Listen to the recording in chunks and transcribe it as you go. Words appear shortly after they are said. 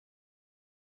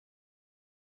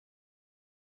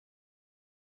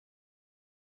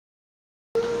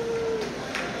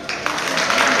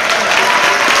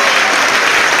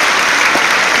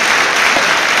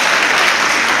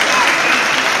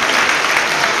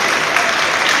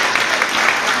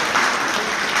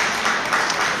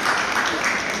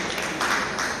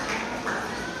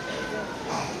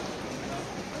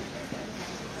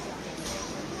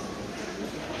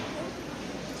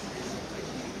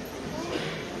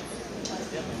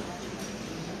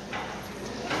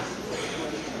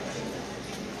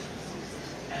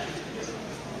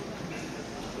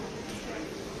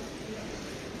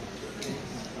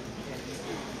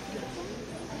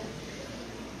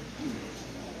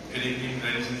Good evening,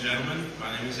 ladies and gentlemen.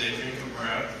 My name is Adrian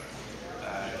Cabrera.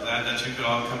 Glad that you could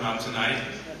all come out tonight.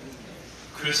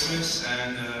 Christmas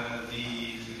and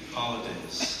the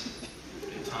holidays.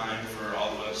 A time for all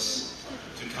of us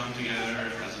to come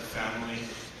together as a family.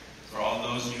 For all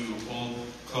those you hold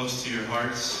close to your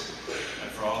hearts, and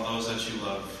for all those that you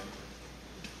love.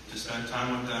 To spend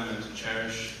time with them and to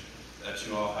cherish that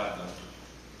you all have them.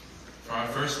 For our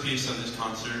first piece of this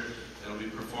concert, it will be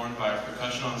performed by our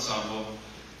percussion ensemble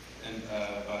and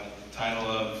by the title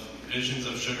of Visions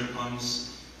of Sugar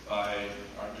Plums by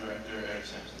our director, Eric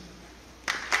Samson.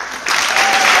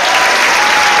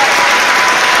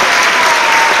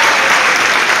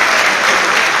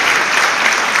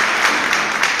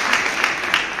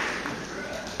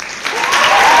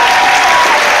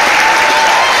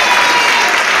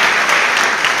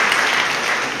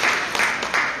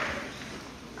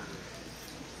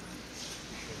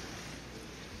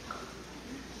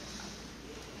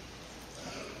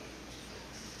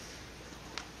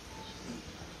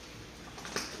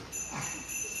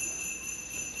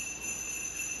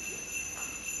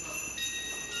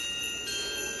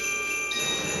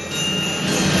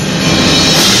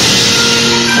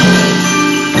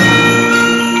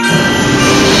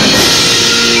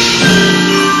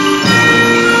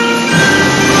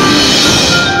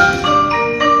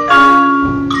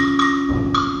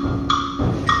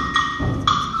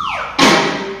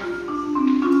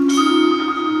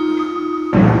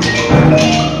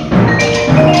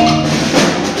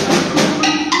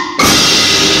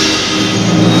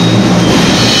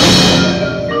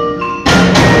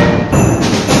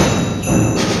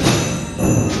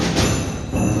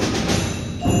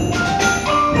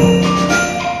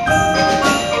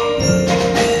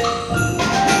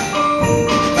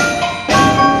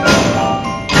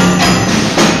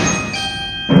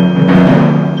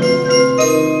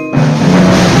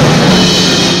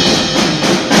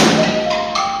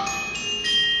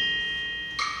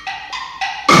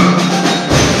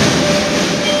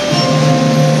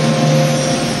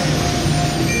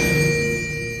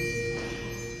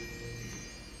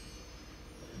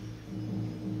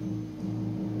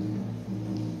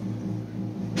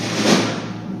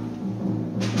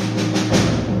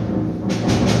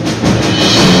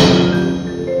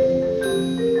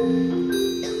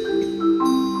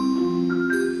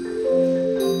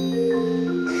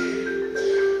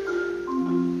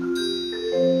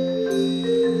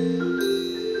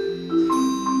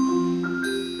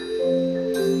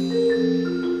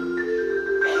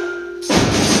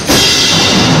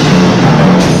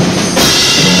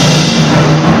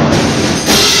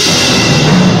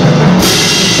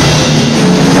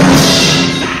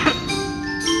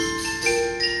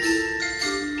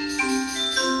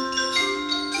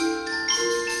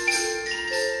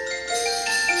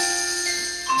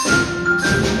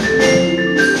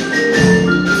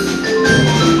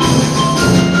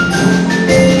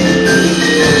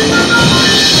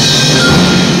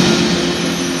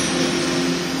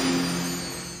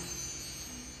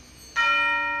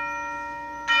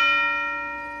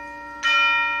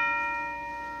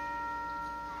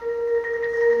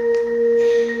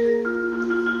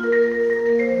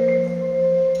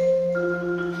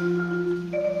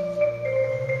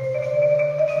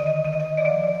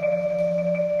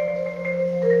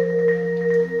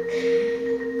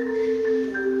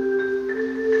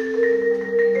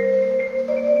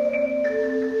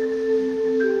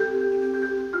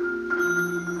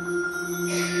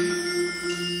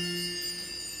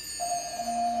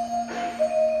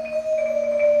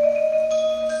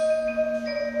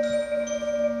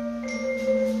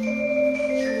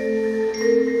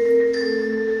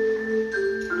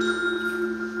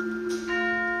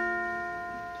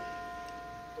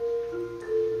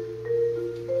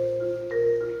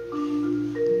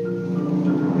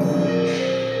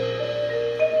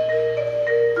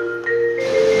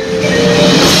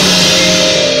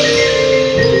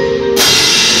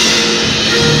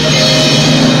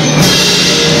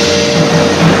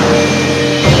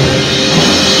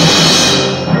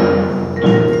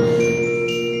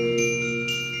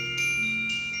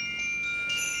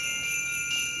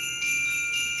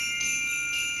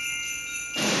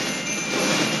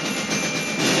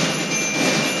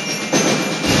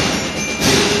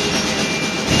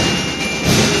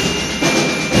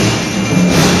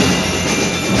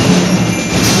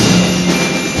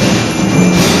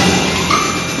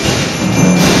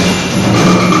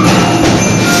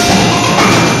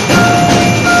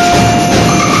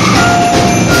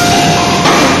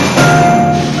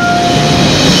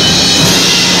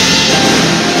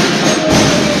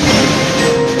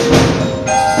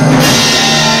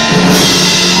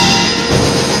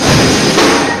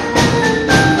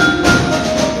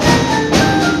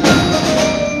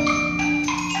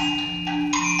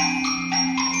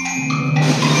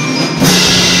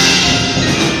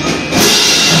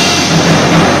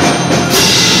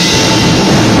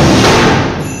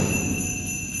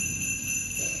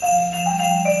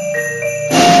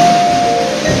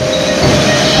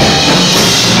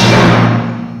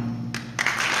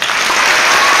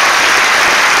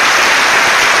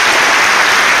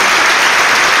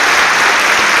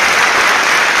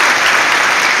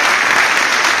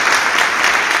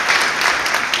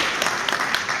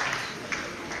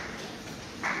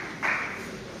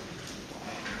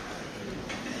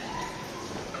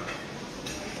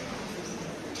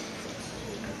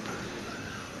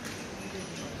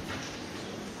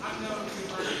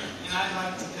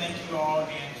 like to thank you all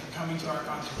again for coming to our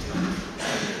concert today.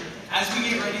 As we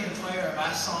get ready to play our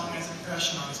last song as a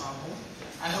percussion ensemble,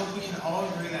 I hope we can all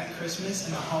agree that Christmas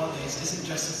and the holidays isn't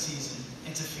just a season,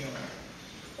 it's a feeling.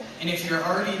 And if you're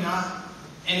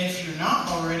not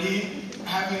already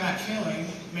having that feeling,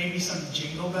 maybe some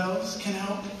Jingle bells can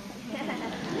help.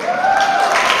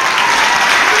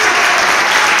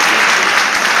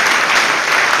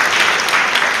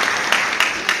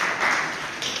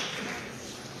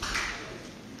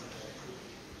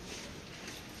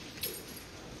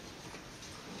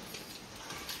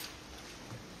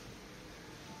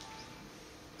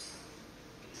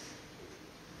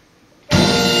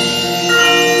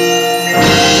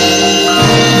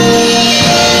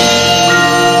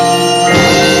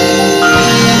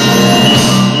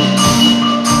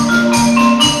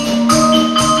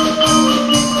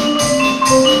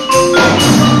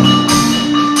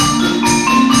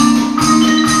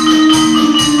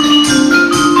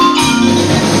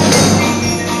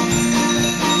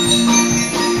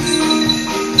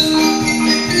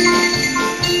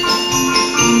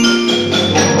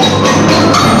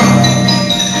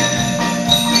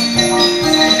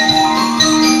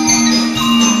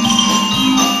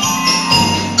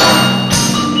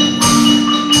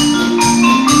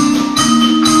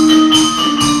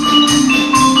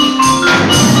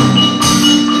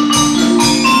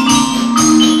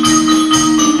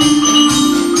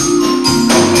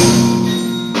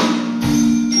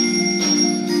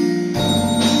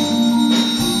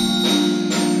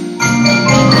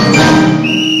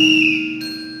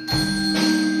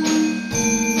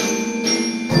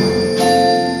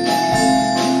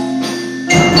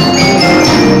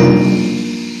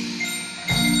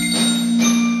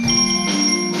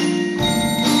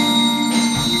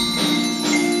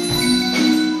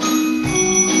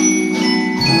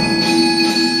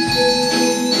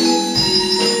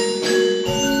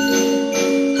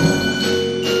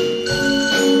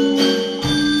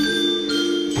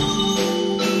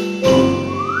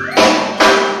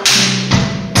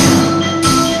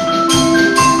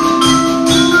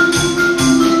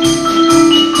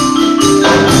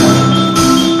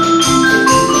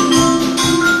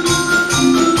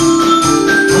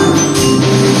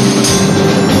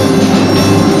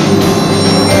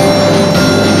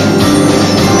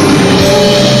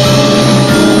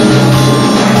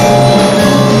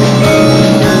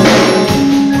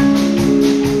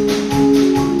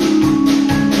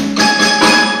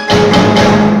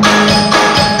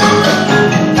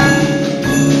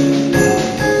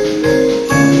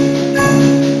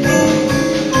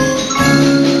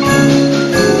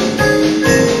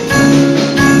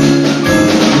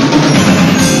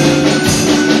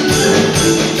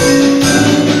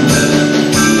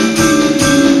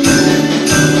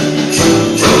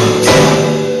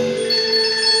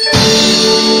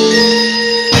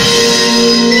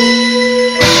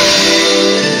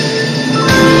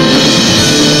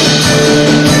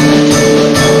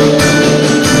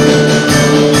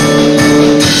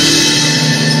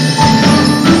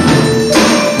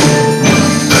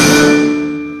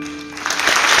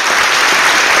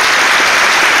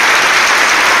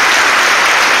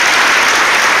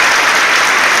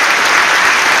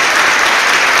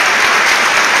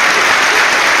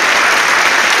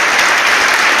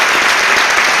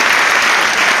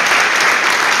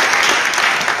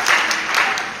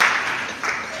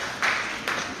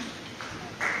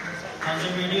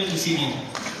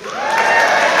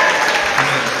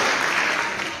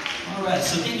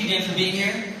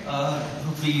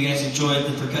 Hopefully you guys enjoyed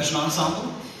the percussion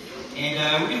ensemble.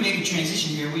 And we're going to make a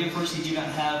transition here. We unfortunately do not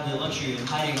have the luxury of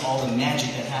hiding all the magic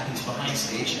that happens behind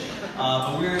stage.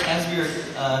 But as we're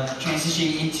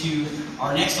transitioning into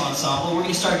our next ensemble, we're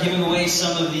going to start giving away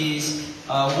some of these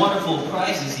wonderful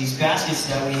prizes, these baskets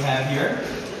that we have here.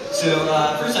 So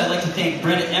first I'd like to thank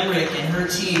Brenda Emmerich and her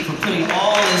team for putting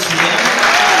all this together.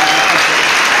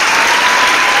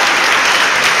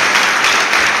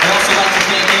 I'd also like to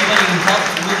thank everybody who helped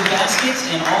with the baskets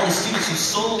and all the students who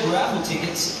sold raffle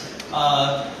tickets.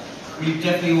 We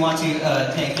definitely want to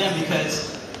thank them,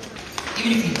 because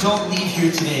even if you don't leave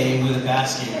here today with a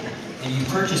basket and you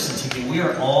purchase a ticket, we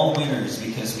are all winners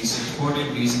because we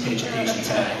supported music education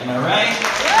tonight. Am I right?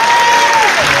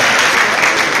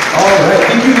 All right,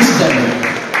 thank you, Mrs. Emmerich.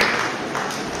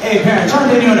 Hey parents,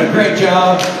 aren't they doing a great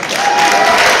job?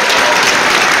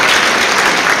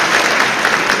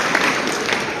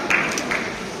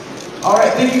 All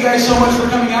right, thank you guys so much for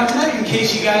coming out tonight. In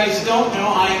case you guys don't know,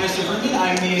 I am Mr. Vrooman.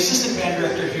 I'm the assistant band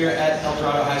director here at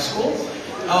Dorado High School.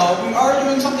 We are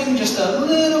doing something just a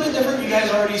little bit different, you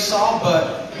guys already saw,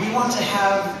 but we want to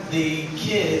have the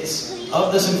kids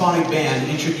of the Symphonic Band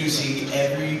introducing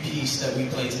every piece that we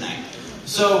play tonight.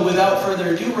 So without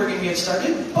further ado, we're going to get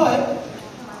started, but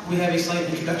we have a slight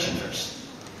introduction first.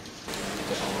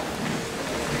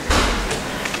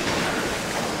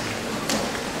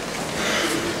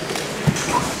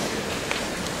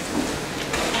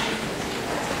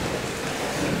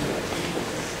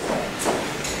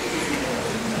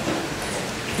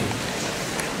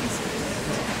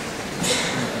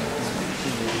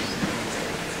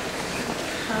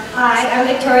 Hi, I'm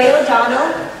Victoria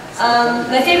O'Donnell.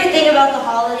 My favorite thing about the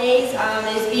holidays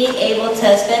is being able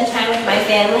to spend time with my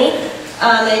family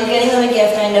and getting them a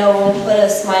gift I know will put a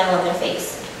smile on their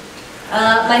face.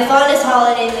 My fondest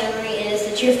holiday memory is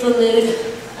the cheerful mood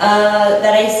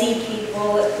that I see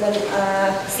people when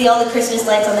see all the Christmas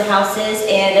lights on the houses,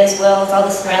 and as well as all the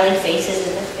smiling faces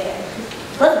in the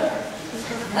band. Love it.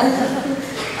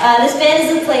 This band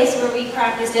is a place where we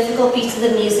practice difficult pieces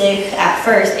of music at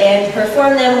first and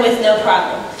perform them with no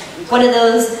problem. One of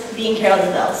those being Carol of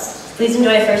the Bells. Please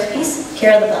enjoy our first piece,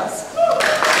 Carol of the Bells.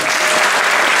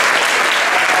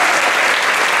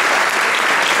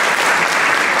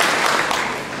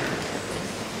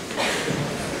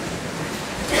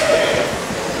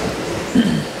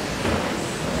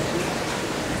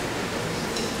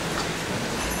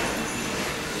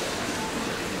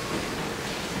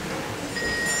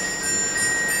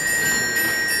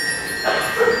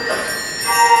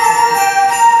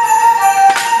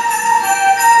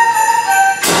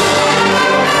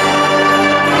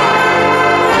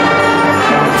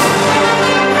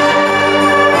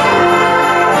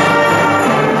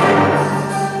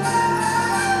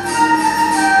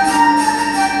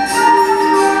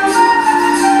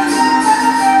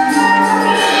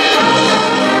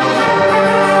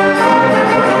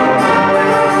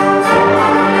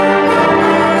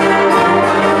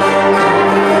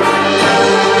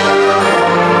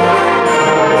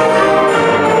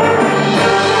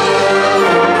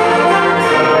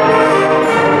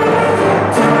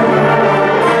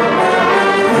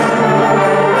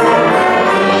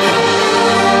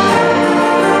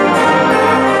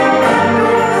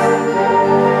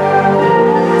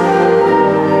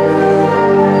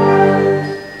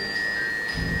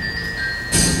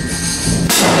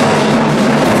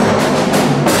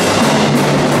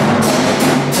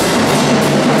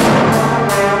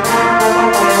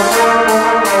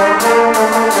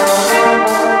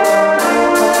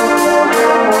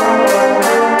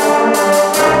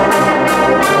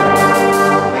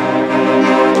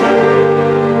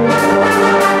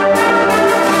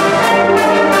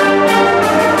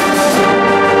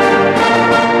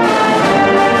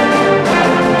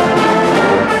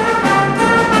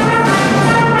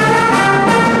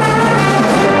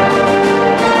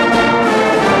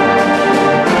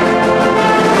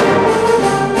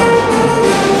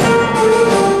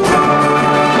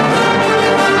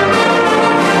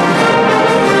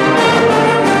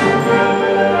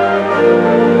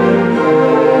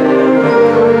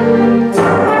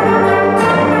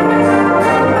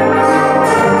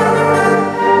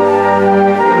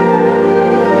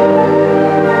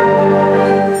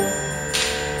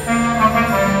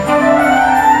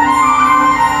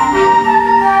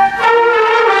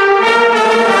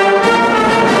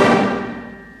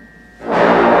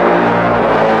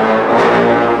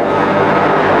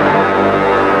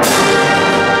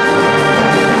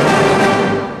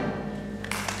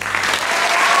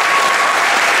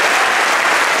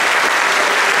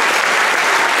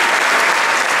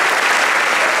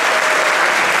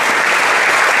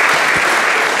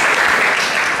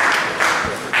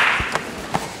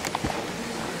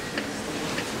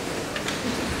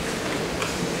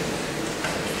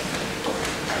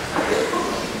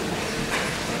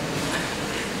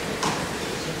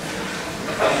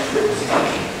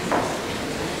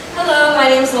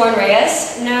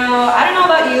 Now, I don't know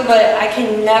about you, but I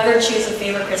can never choose a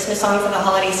favorite Christmas song for the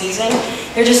holiday season.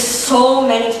 There are just so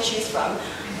many to choose from.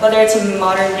 Whether it's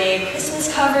modern day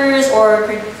Christmas covers or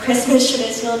Christmas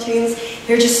traditional tunes,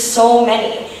 there are just so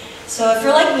many. So if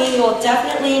you're like me, you will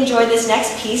definitely enjoy this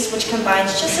next piece, which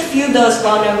combines just a few of those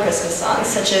well-known Christmas songs,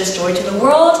 such as Joy to the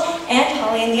World and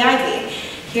Holly and the Ivy.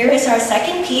 Here is our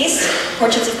second piece,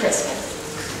 Portraits of Christmas.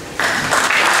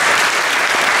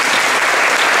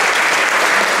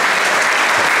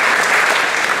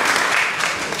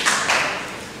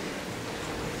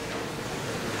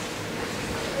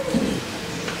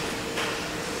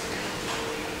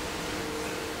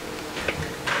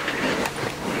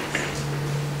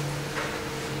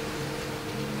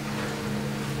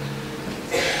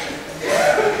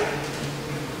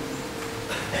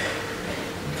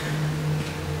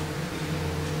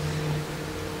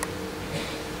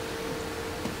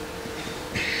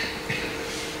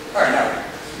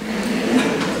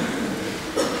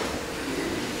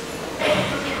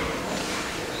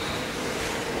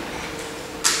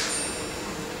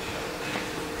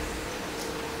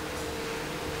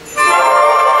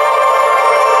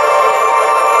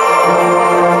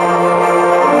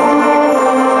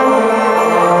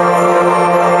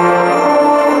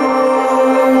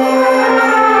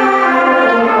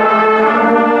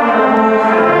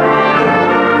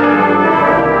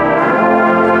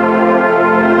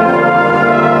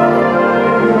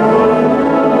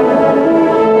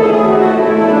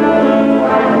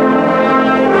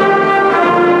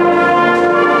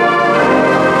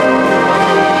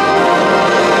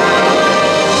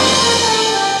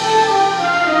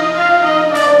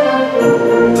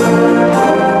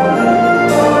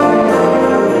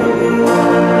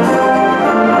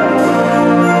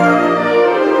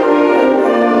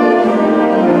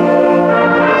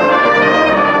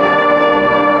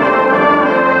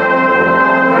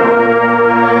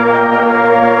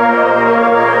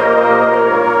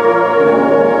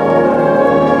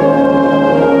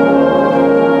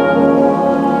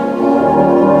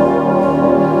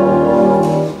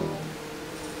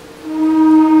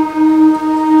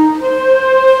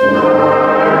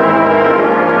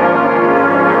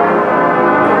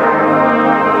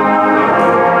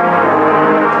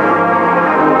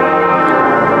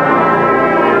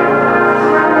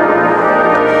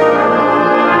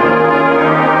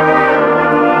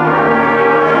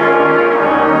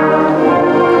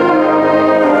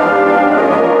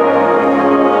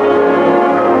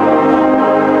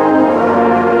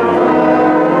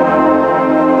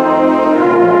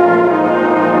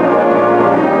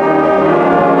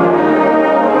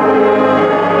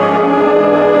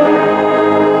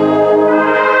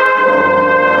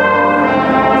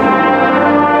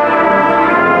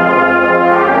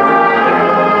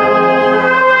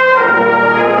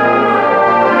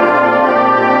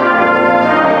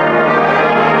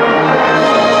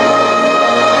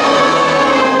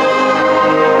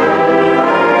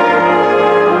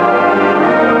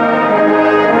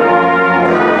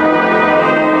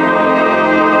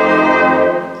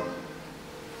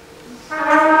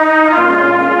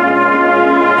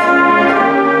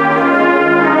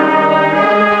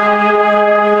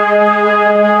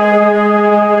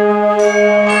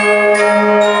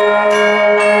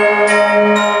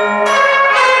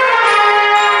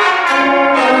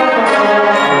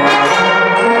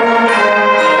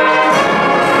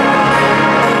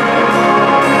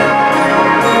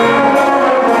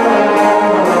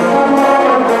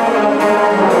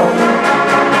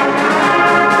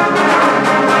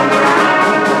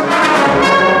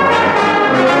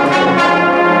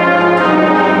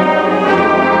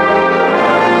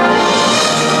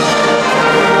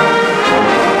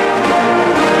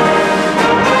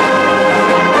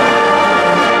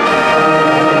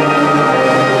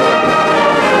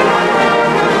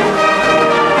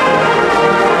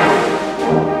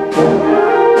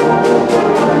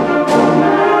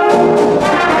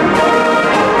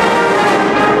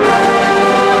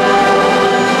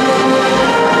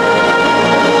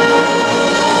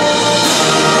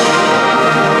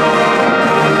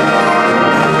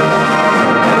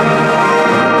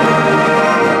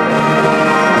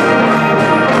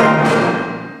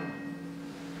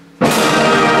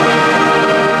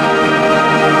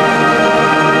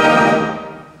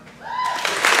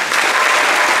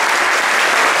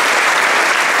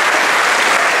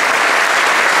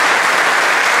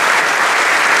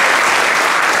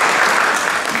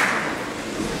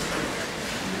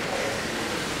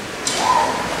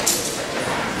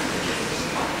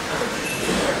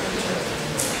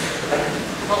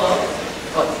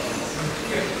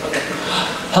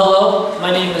 Hello,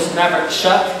 my name is Maverick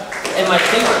Shuck, and my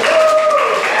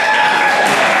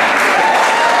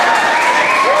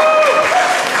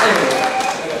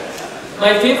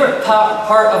favorite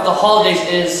part of the holidays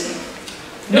is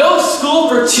no school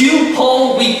for 2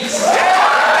 whole weeks.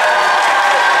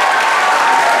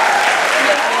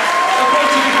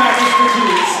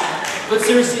 But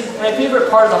seriously, my favorite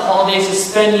part of the holidays is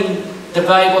spending the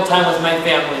valuable time with my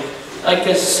family. Like,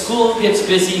 because school gets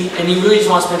busy and you really just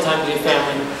want to spend time with your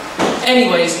family.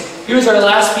 Anyways, here's our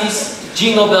last piece,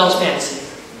 Jingle Bells Fantasy.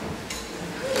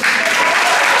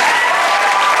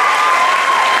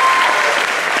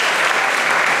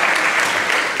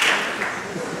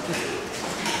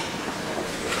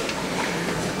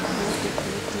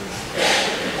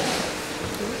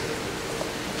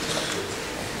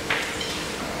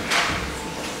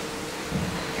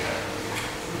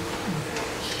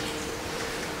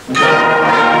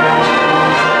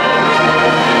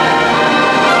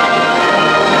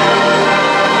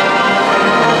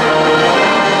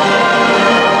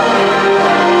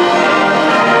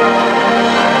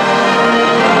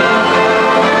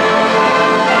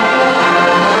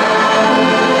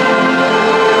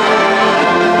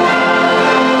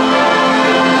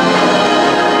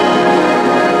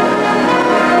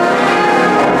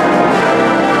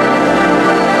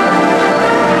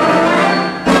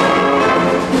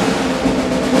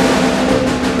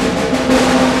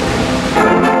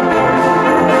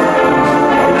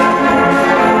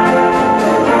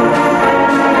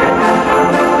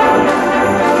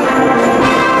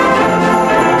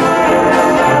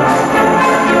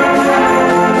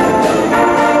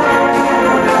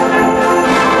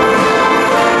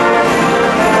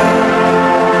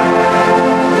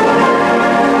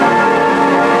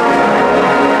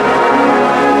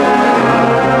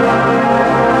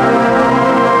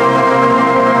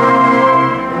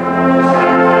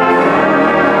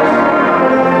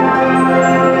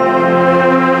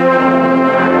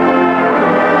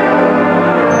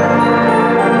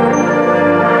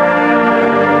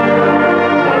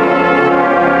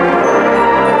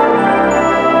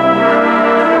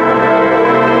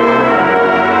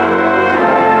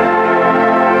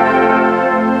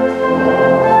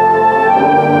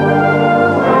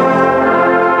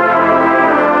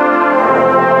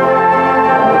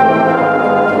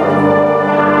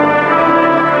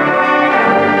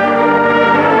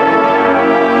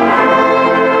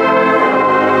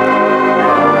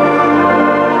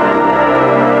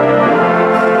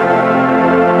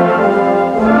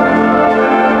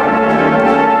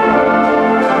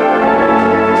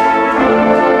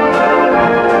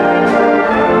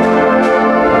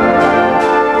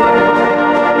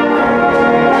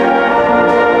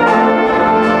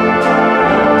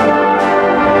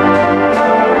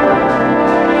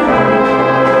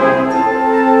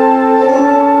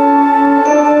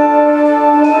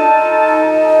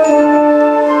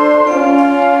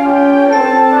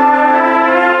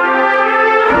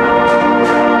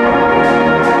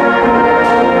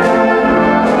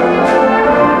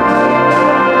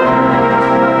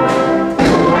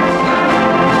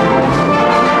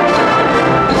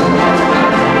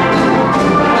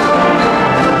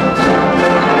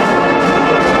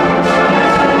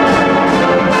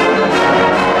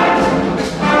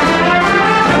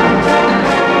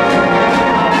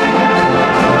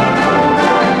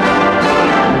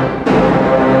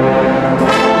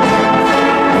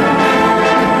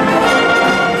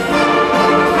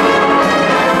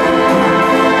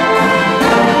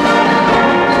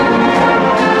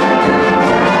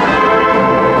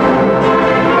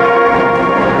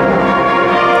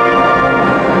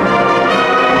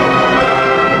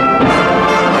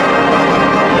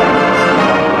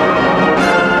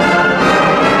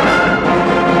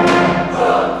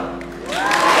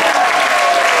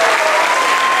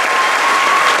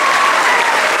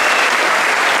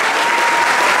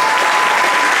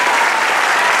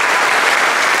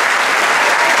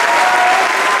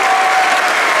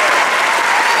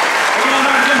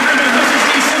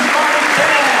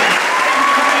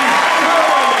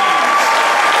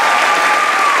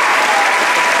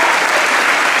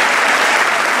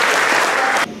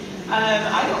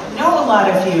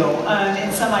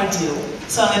 and some I do.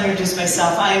 So I'll introduce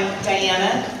myself. I'm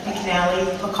Diane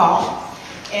McNally-McCall,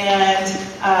 and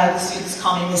the students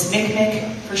call me Miss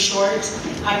Mick for short.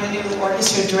 I'm the new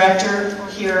orchestra director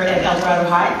here at El Dorado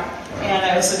High, and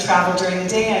I also travel during the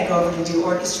day. I go over to do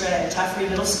orchestra at Tuffrey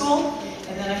Middle School,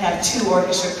 and then I have 2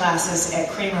 orchestra classes at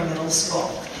Kramer Middle School.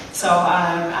 So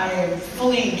I am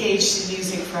fully engaged in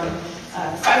music from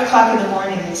 5 o'clock in the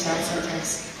morning until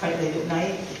sometimes quite late at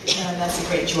night, and that's a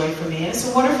great joy for me. And it's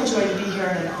a wonderful joy to be here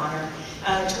and an honor.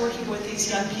 to working with these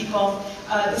young people.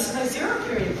 This is my zero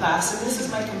period class, and this is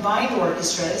my combined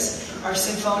orchestras, our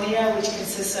Symphonia, which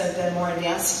consists of the more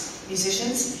advanced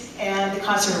musicians, and the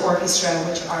concert orchestra,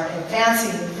 which are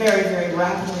advancing very, very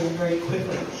rapidly and very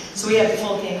quickly. So we have the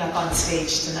full gang up on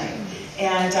stage tonight.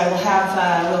 And I will have,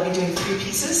 we'll be doing 3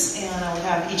 pieces, and I will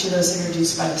have each of those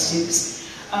introduced by the students.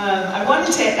 I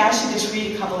wanted to actually just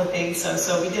read a couple of things.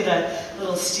 So we did a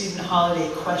little student holiday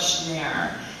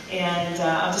questionnaire, and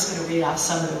I'm just going to read off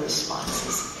some of the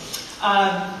responses.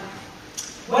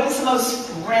 What is the most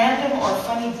random or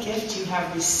funny gift you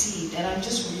have received? And I'm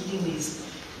just reading these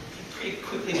pretty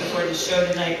quickly before the show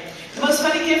tonight. The most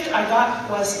funny gift I got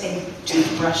was a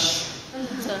toothbrush.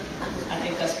 I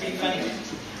think that's pretty funny.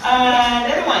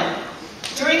 Another one.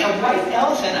 During a white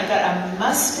elephant, I got a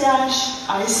mustache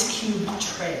ice cube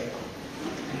tray.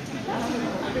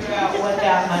 Figure out what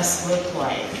that must look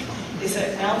like. Is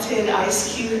it melted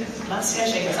ice cube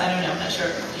mustache? I guess, I don't know, I'm not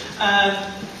sure.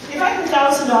 If I had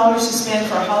 $1,000 to spend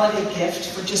for a holiday gift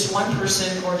for just one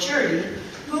person or charity,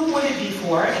 who would it be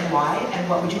for and why, and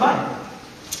what would you buy?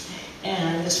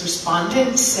 And this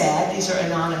respondent said, these are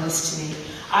anonymous to me,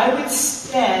 I would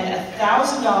spend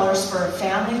 $1,000 for a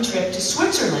family trip to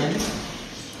Switzerland.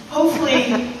 Hopefully,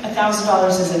 $1,000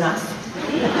 is enough.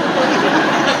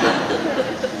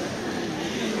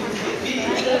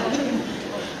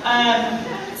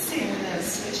 Let's see, I'm going to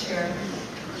switch here.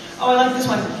 Oh, I like this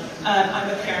one. I'm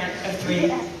a parent of 3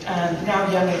 now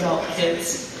young adult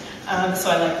kids, so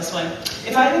I like this one.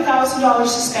 If I had $1,000 to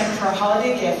spend for a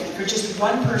holiday gift for just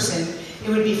one person, it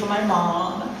would be for my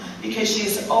mom, because she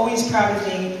is always proud of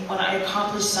me when I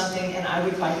accomplish something, and I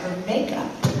would buy her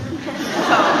makeup.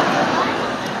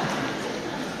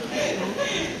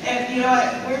 And you know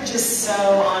what? We're just so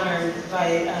honored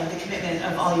by the commitment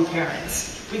of all you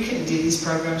parents. We couldn't do these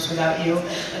programs without you,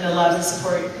 and the love and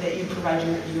support that you provide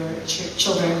your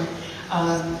children.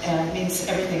 And it means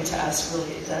everything to us,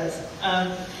 really, it does.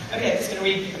 Okay, I'm just going to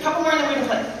read a couple more and then we're going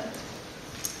to play.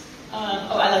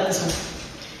 Oh, I like this one.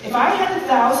 If I had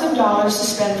 $1,000 to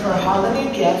spend for a holiday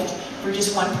gift for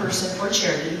just one person or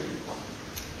charity,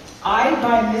 I'd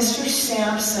buy Mr.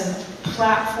 Samson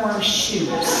platform shoes.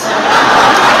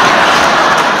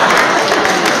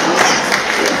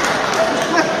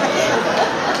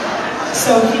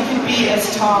 So he could be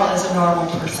as tall as a normal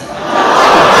person.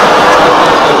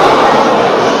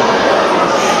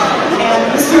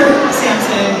 And Mr.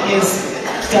 Samson is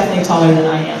definitely taller than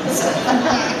I am. So. All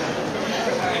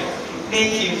right.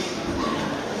 Thank you.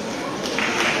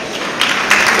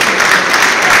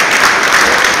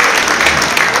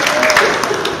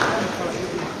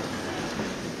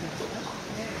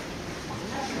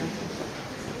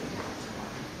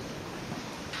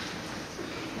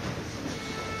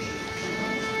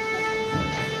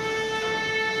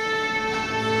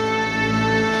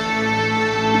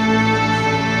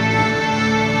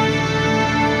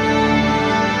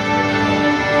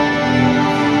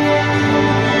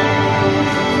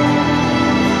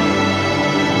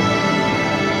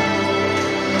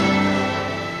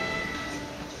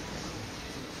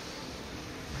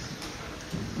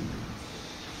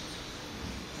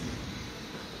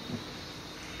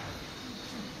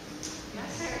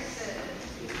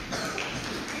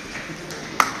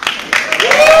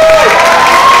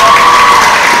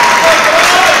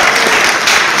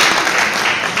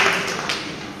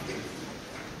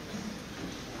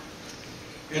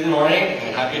 Good morning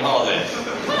and happy holidays.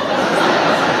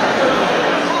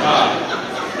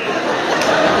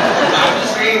 I'm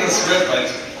just reading the script.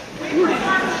 We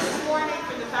performed this morning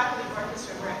for the faculty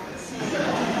orchestra breakfast.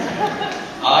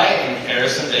 I am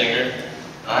Harrison Banger.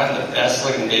 I'm the best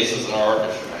looking bassist in our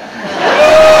orchestra.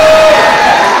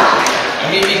 And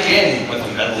we begin with a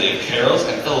medley of carols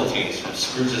and fiddle tunes from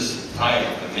Scrooge's time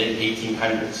of the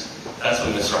mid-1800s. That's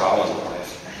when Mr. Hall was alive.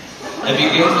 It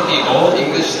begins with the old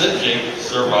English slipjig,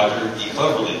 Sir Roger D.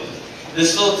 Cloverleaf.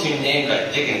 This fiddle tune named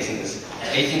by Dickens in his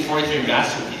 1843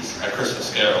 masterpiece, A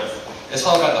Christmas Carol. It's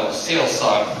all about the sales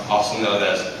song, also known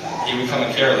as Here We Come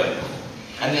a Carolin',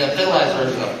 and the fiddleized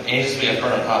version of Angels We Have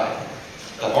Heard on High.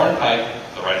 The hornpipe,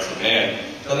 The Rights of Man,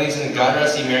 the leads in God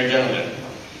Rest Ye Merry Gentlemen,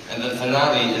 and the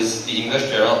finale is the English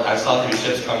carol, I Saw 3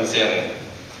 Ships Coming Sailing.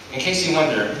 In case you're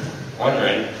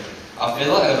wondering, a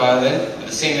fiddle and a violin are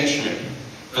the same instrument.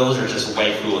 Fiddles are just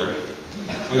way cooler.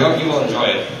 We hope you will enjoy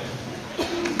it.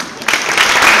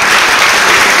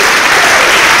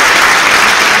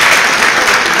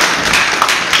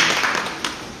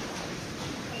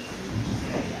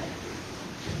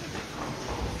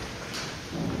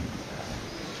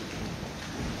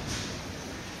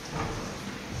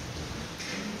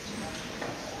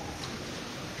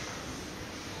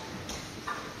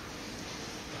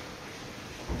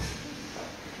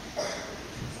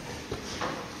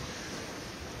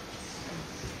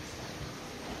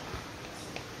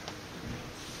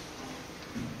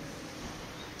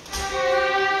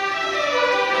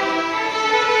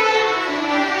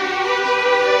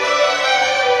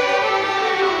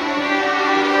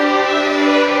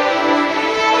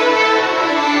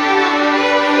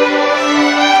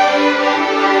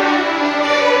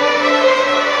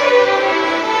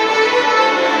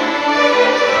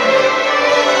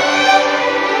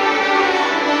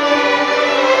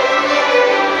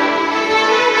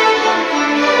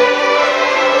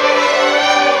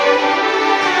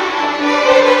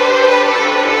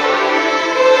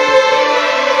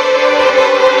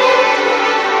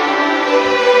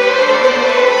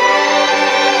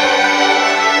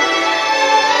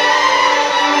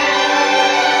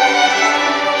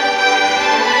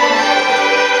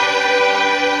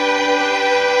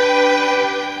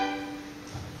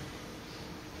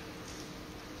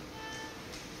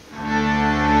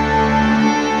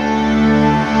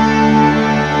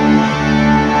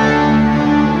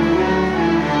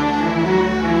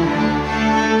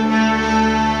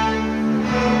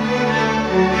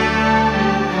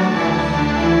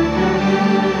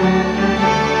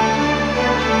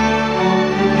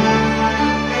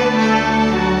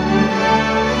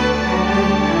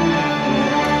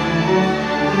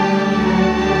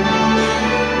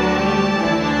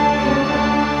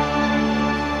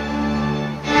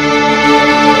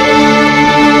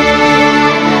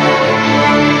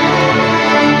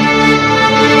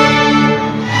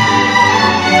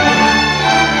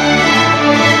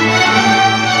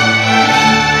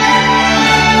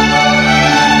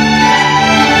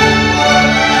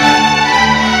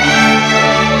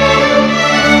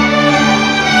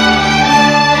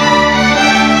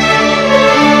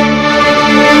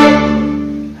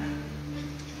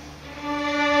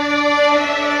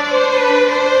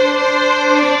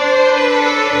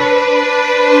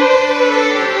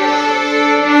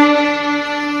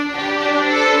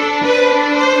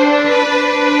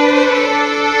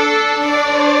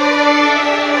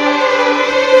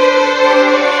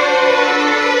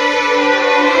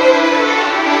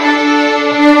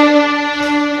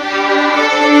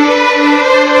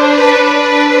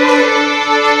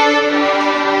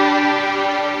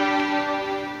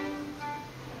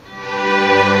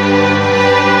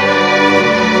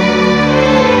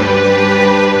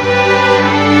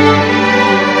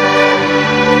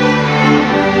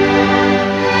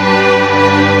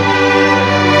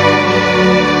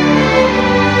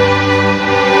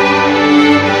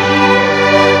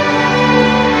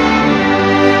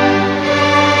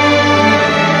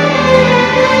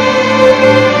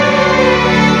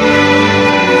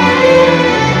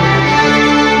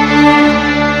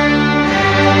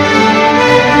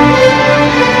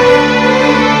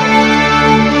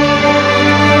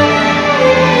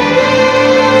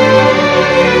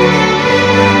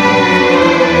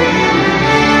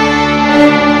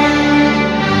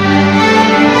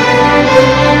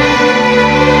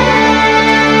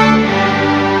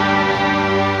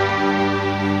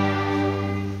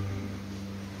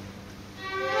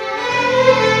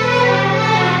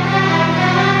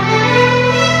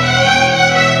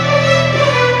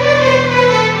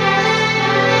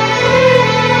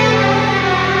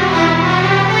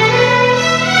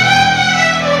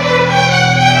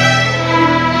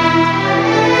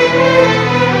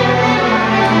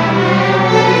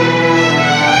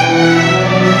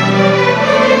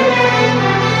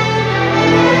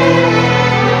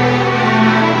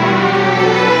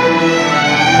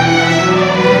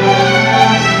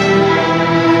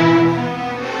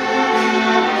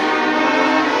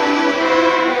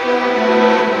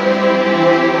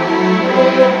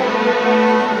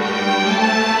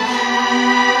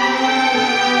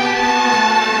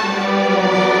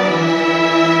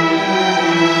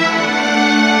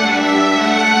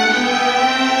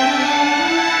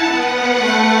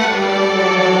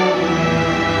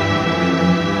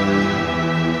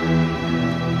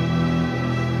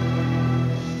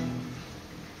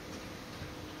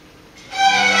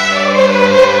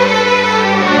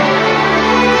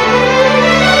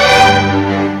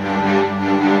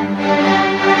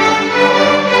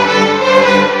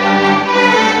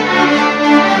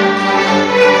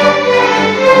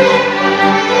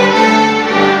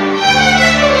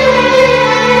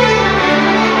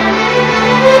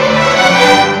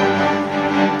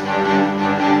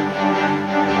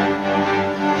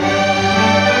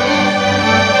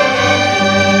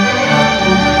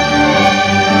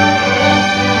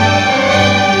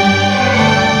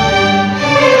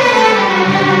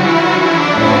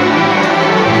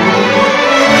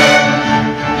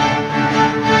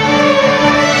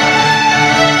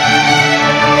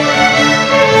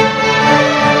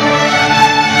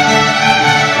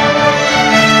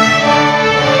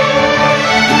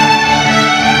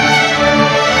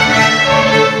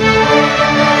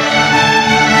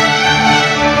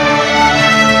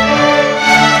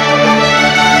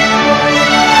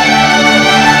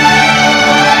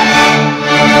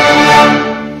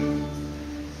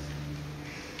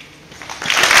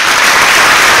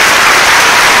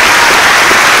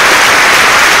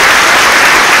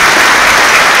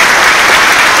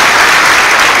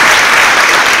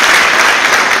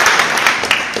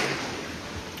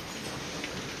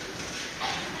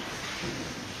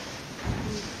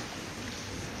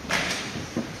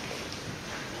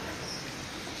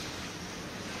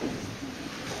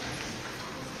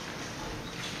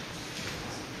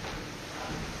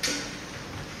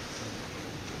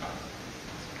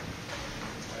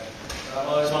 I've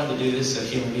always wanted to do this, so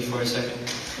humor me for a second.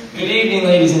 Good evening,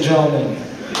 ladies and gentlemen.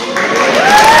 My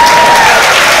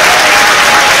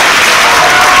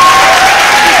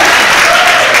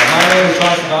name is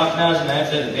Josh Bachnaus, and I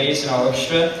play the bass in our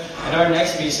orchestra. And our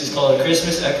next piece is called a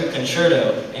Christmas Echo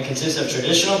Concerto and consists of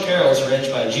traditional carols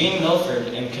arranged by Gene Milford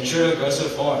in concerto grosso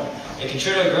form. A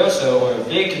concerto grosso, or a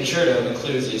big concerto,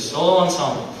 includes a solo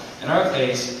ensemble. In our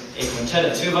case, a quintet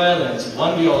of 2 violins,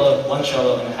 1 viola, 1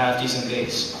 cello, and a half-decent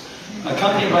bass.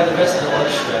 Accompanied by the rest of the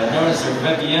orchestra, known as the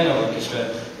Repiano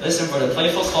Orchestra, listen for the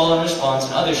playful call and response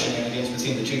and other shenanigans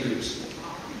between the 2 groups.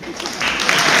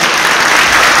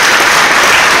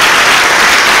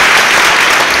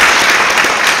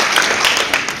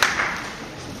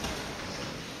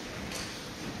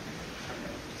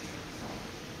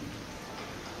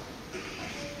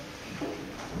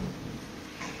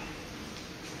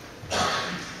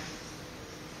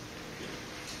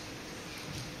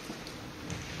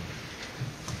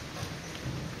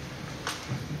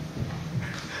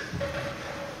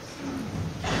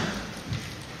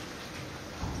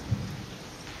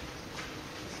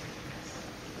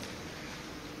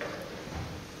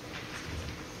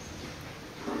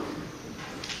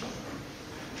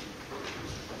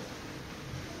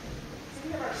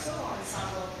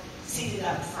 Seated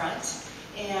up front,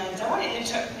 and I want to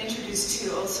introduce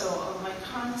too also our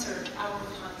concert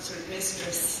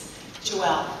mistress,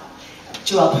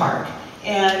 Joelle Park,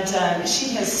 and she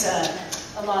has,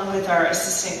 along with our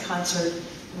assistant concert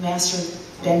master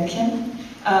Benkin,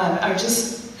 are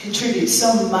just contribute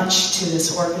so much to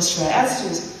this orchestra, as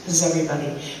does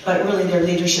everybody. But really, their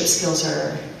leadership skills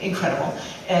are incredible,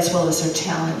 as well as their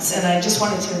talents. And I just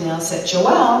wanted to announce that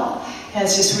Joelle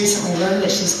has just recently learned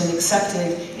that she's been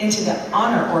accepted into the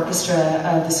honor orchestra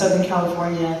of the Southern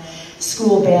California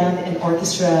School Band and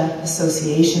Orchestra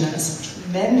Association. It's a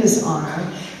tremendous honor,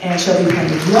 and she'll be playing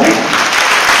Leland.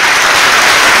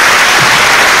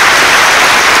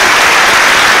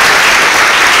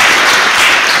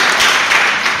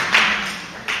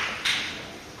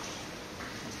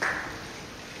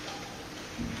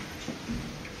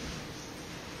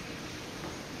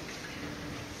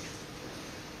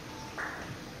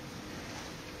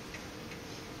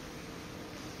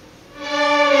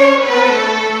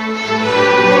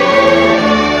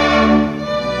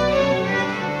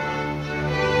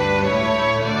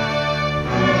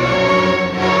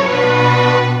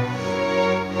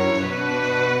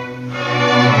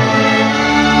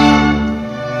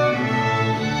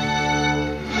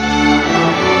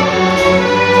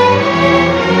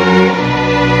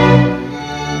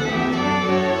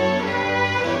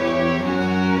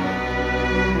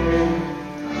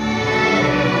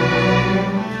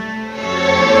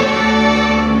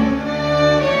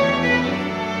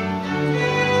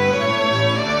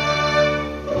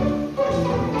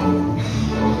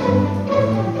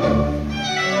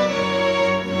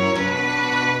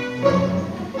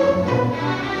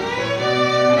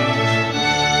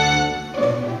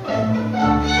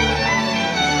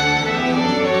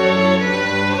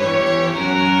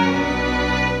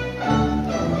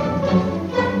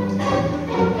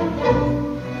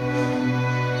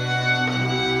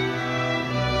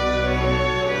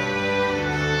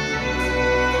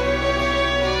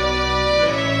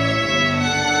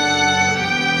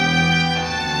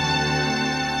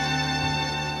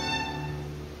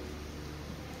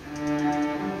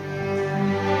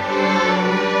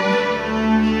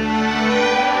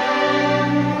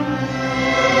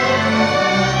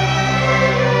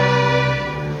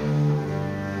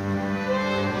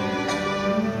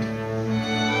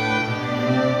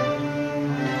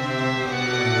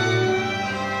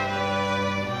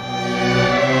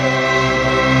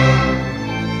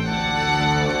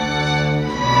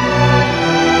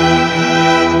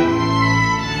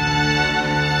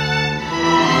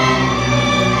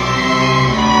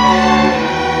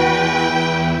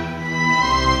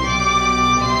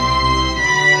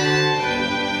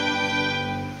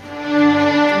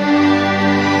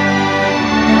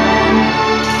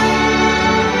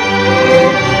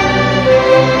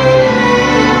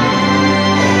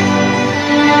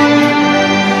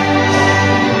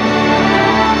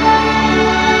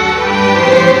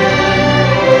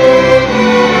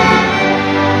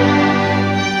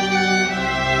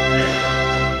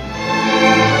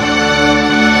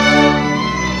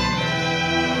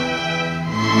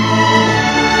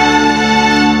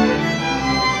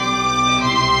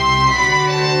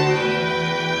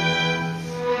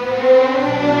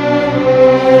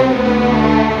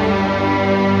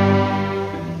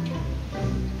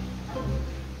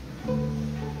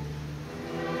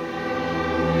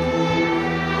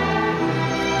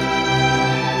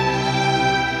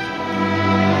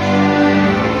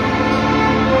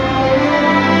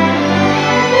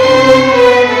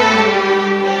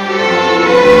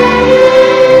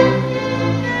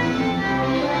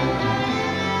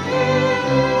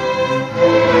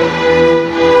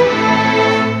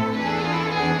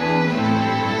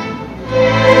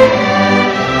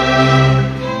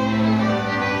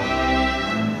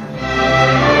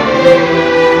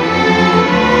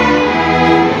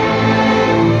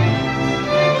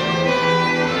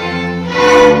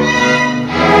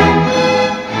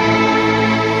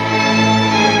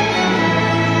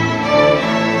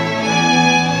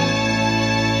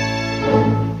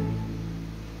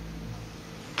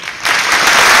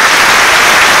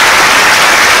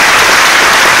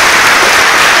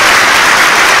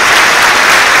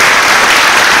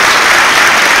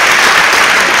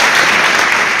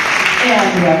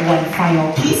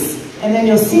 final piece. And then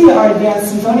you'll see that our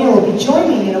advanced symphonia will be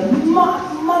joining in a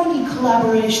mighty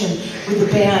collaboration with the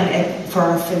band for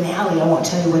our finale. I won't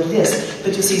tell you what it is,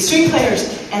 but you'll see string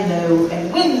players and the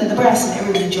wind and the brass and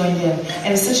everybody joined in.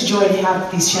 And it's such a joy to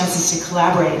have these chances to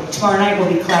collaborate. Tomorrow night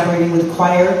we'll be collaborating with the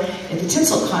choir at the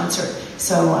Tinsel concert.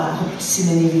 So I hope to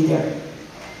see many of you there.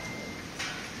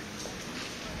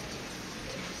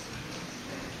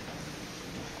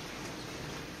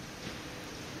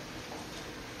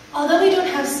 Although we don't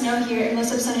have snow here in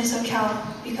most of sunny SoCal,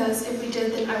 because if we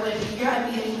did, then I wouldn't be here, I'd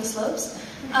be hitting the slopes.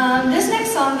 This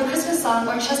next song, the Christmas song,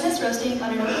 or Chestnuts Roasting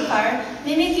on an Open Fire,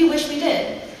 may make you wish we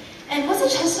did. And what's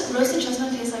a roasted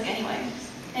chestnut taste like anyway?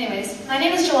 Anyways, my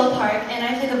name is Joelle Park, and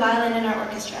I play the violin in our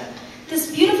orchestra.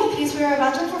 This beautiful piece we are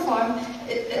about to perform,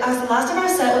 as the last of our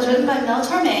set, was written by Mel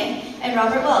Torme and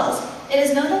Robert Wells. It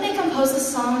is known that they composed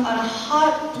this song on a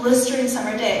hot, blistering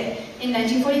summer day in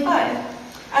 1945.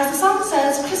 As the song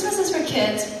says, Christmas is for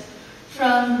kids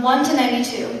from 1 to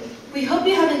 92. We hope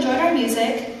you have enjoyed our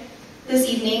music this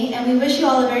evening, and we wish you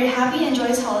all a very happy and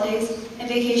joyous holidays and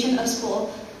vacation of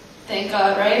school. Thank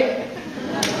God, right?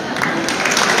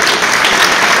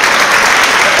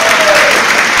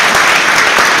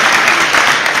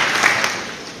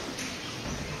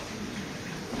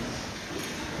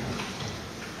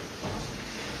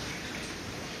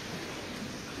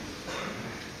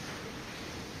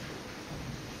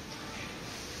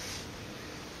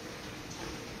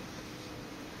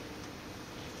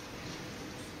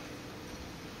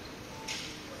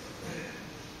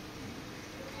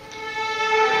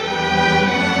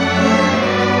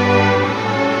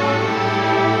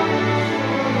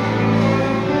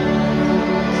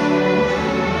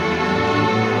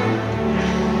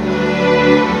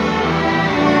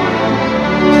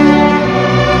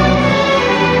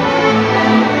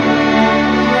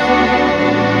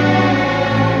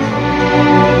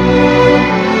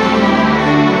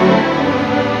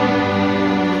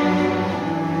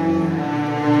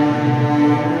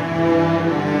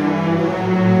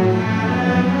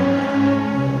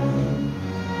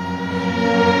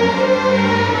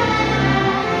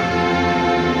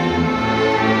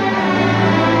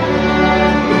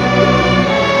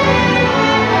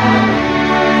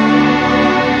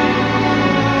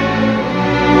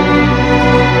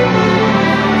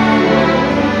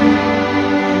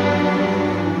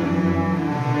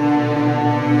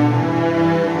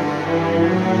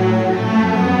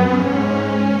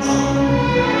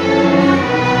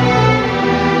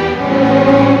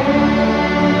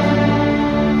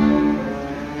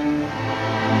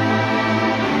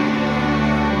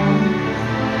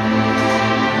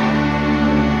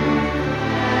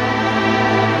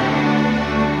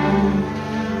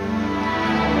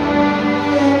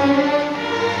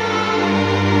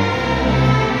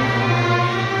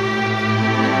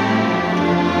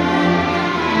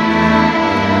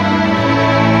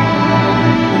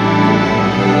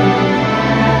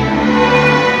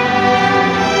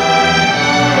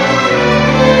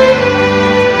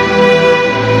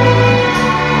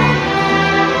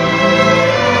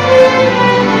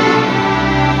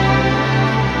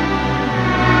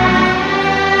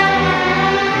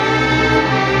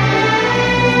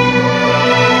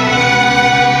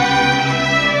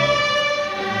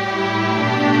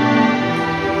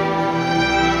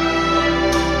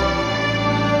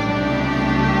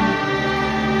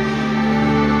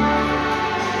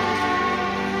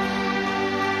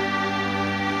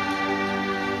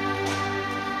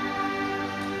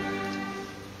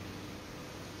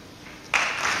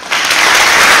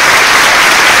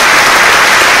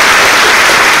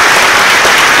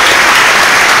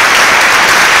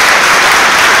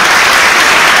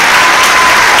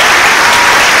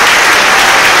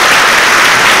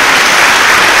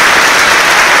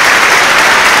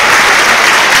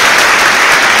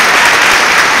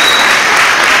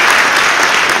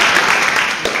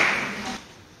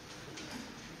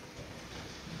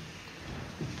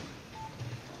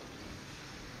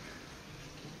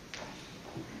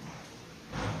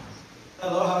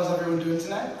 Hello, how's everyone doing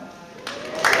tonight?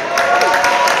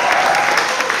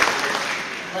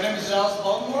 My name is Giles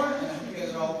Baltimore, and I hope you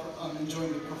guys are all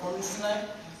enjoying the performance tonight.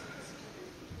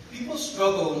 People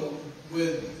struggle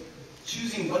with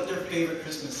choosing what their favorite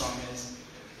Christmas song is,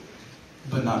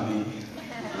 but not me.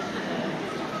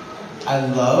 I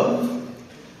love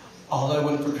All I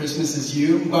Want for Christmas Is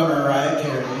You by Mariah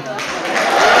Carey.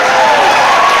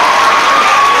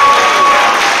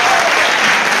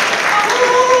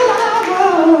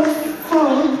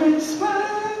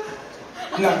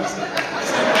 No, I'm just kidding.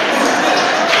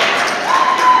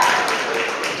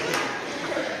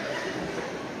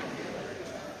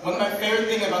 One of my favorite favorite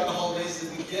thing about the holidays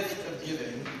is the gift of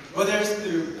giving. Whether it's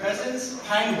through presents,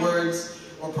 kind words,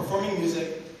 or performing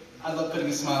music, I love putting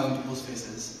a smile on people's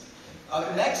faces.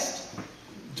 Up next,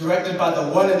 directed by the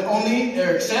one and only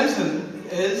Eric Samson,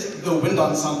 is the Wind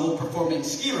Ensemble performing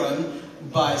Ski Run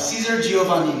by Caesar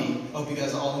Giovannini. Hope you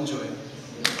guys all enjoy it.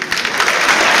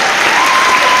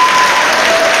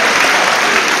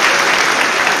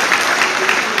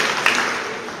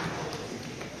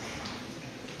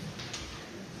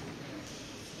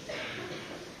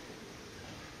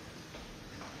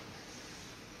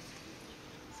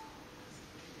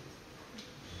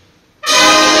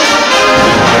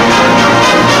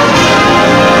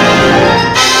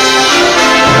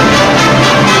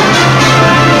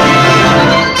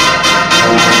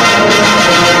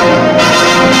 Thank you.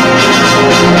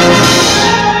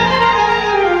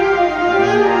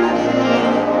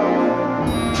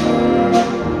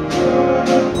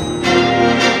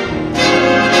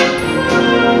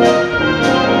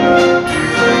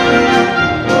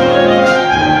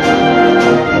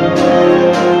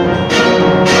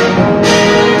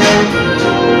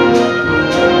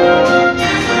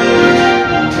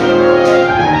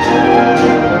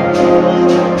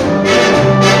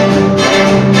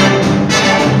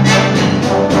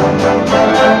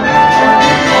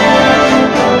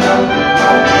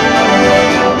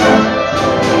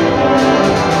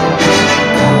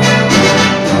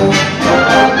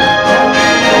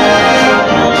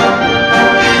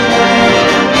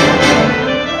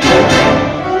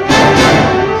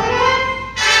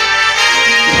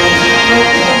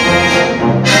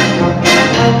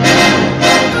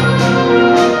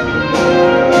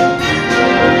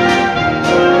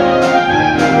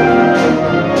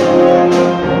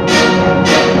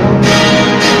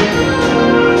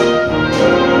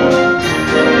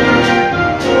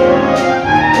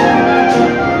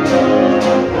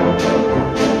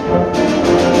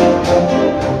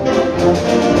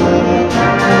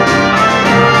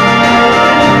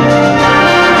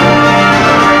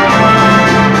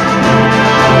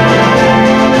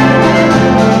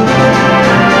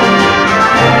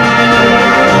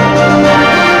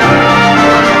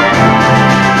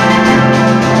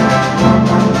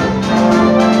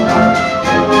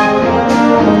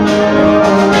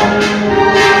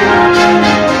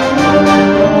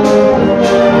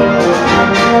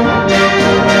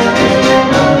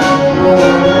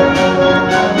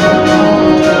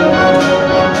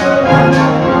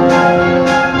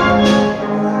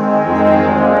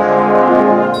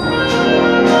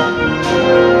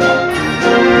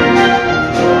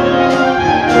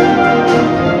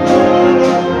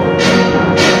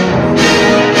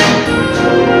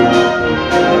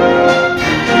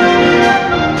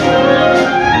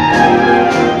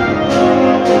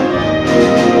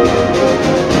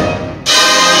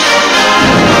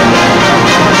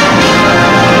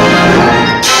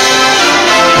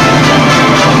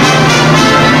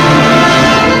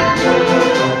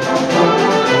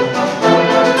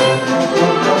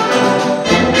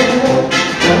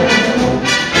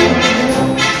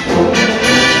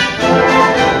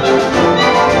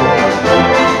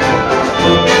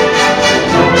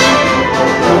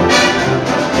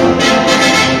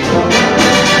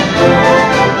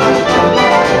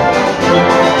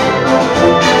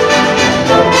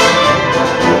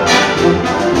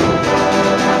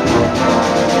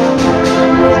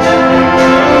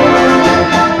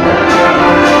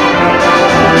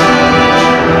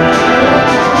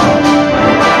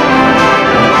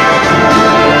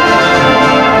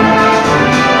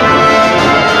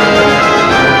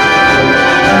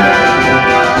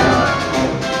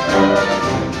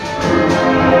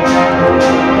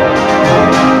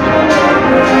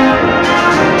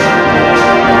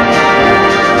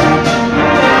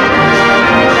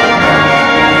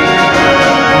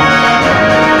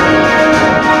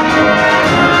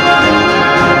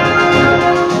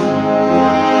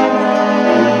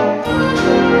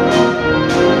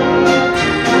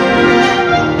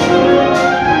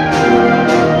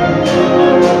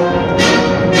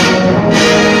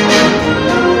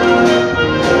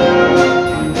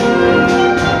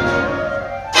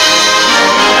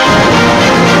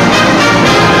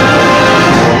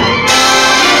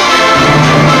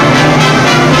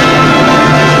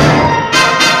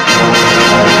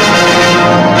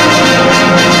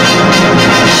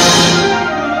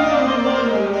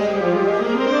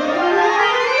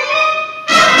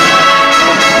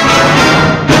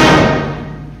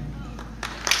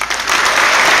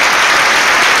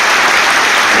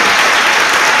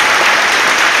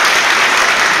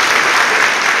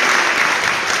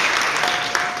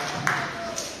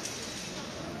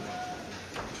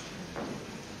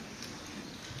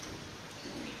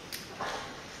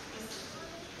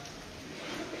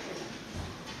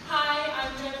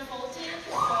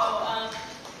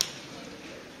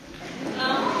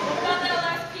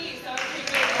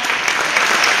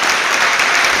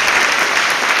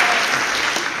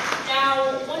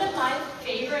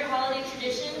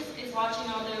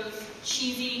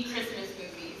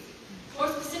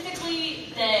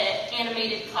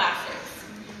 animated classics.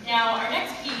 Now, our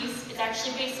next piece is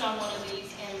actually based on one of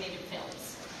these animated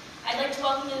films. I'd like to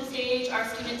welcome to the stage our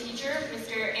student teacher,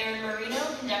 Mr. Aaron Marino,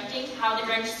 conducting How the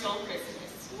Grinch Stole Christmas.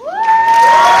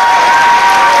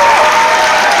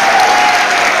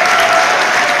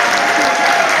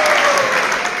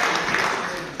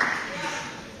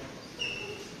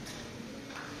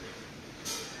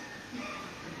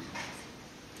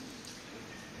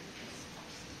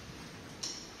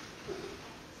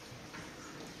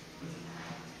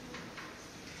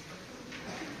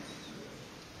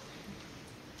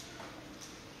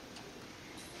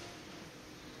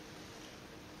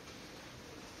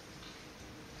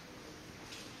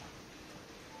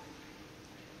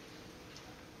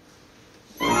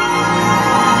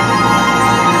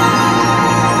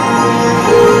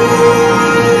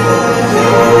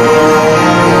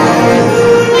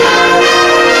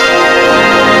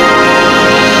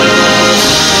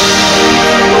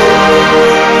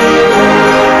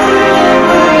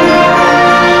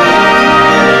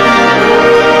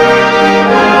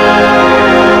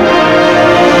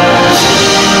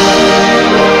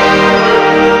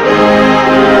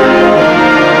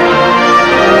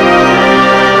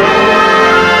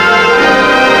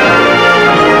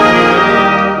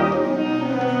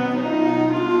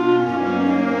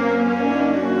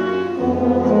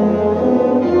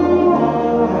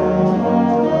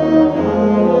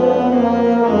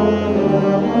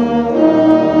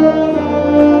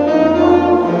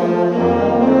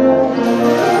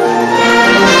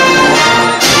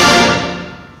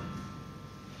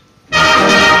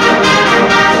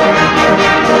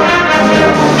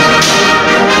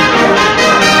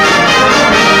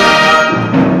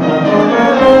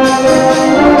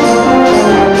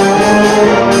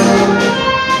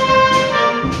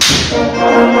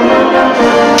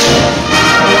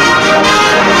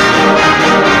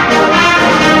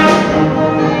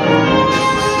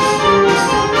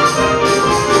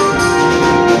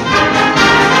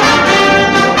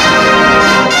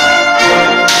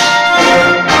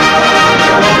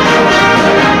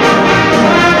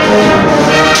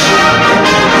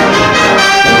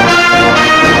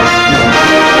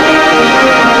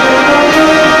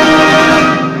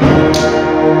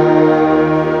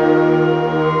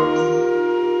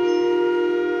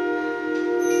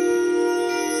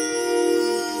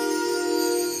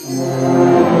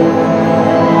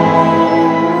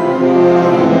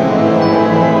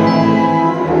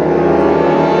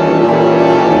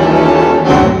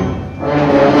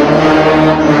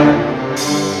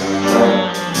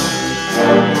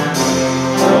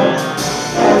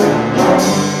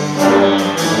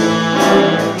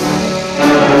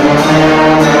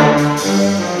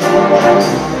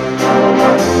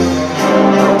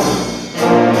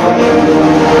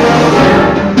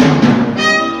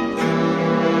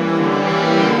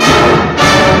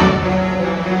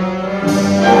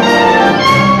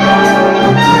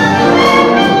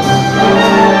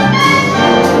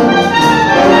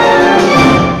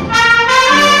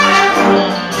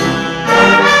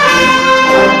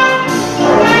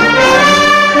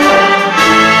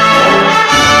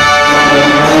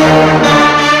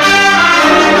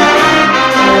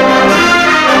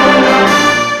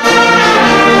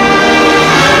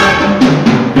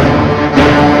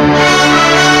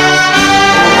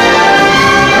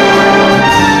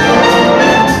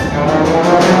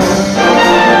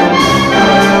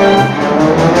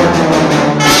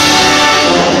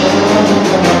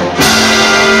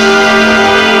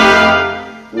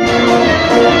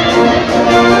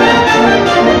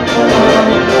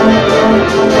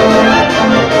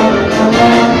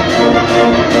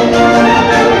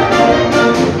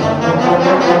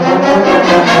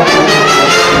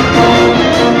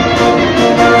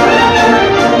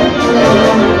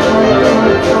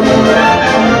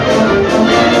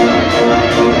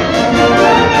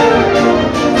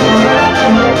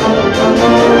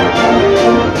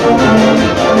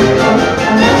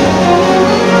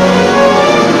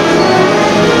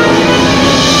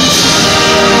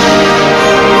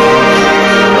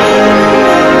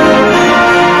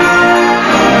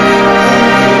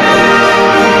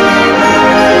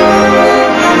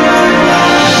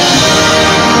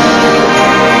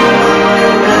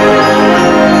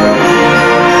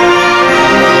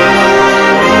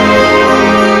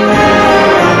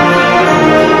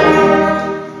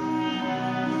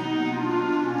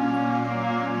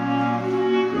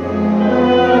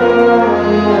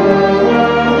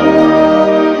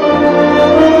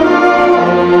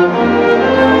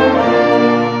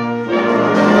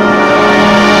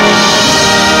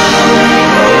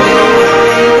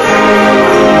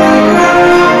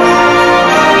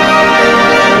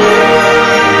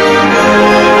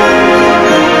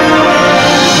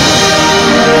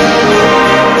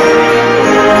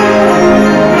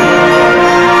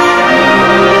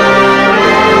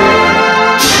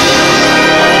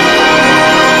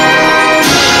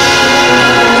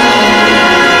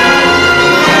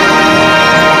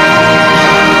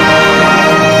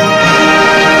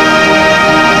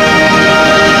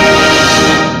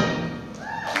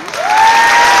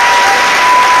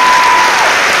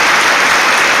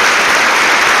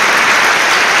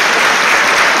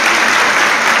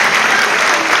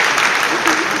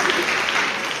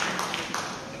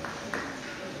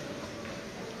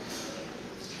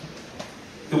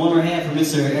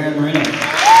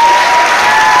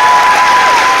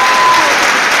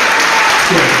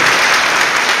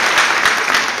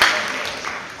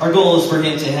 our goal is for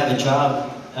him to have a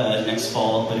job next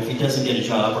fall, but if he doesn't get a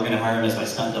job, we're going to hire him as my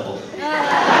stunt double.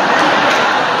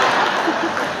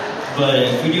 But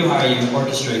if we do hire you in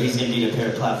orchestra, he's going to need a pair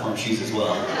of platform shoes as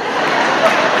well.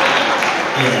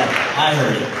 Yeah, I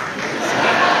heard it.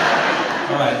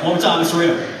 All right, one more time, Mr.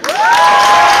 Reno.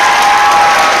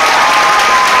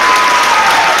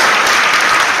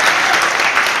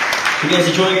 You guys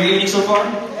enjoying your evening so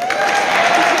far?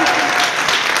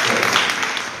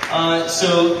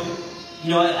 So,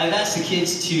 I've asked the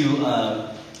kids to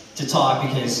talk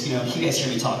because, you guys hear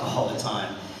me talk all the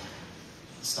time.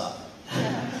 Stop.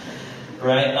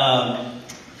 Right? I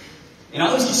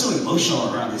always get so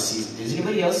emotional around this season. Does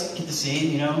anybody else get the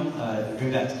same,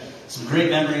 bring back some great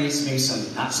memories, maybe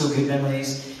some not so good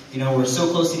memories. We're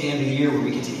so close to the end of the year where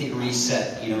we get to hit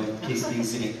reset, in case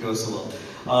things didn't go so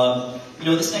well.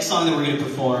 This next song that we're going to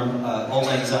perform, Auld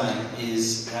Lang Syne,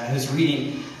 is, I was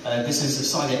reading, this is a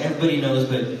song that everybody knows,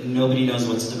 but nobody knows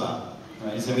what it's about.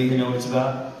 Right? Does everybody know what it's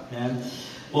about? Yeah?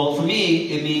 Well, for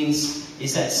me, it means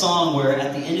it's that song where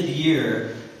at the end of the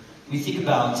year, we think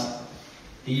about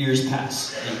the years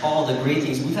past and all the great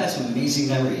things. We've had some amazing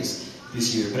memories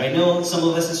this year, but I know some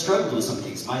of us have struggled with some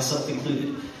things, myself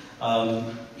included.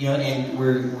 And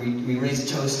we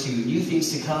raise a toast to new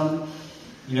things to come,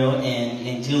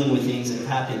 and dealing with things that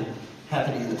have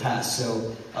happened in the past.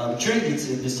 So during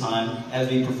this time, as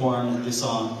we perform this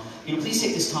song, please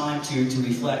take this time to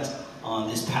reflect on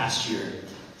this past year,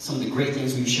 some of the great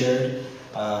things we've shared,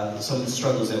 some of the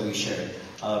struggles that we've shared,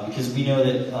 because we know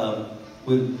that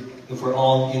if we're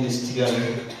all in this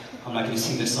together, I'm not going to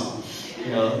sing this song,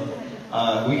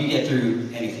 we can get through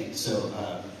anything. So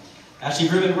actually,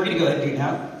 Ruben, we're going to go ahead and do it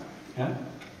now. Yeah?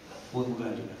 We're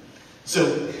going to do it.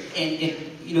 So,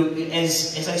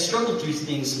 as I struggle through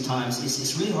things sometimes,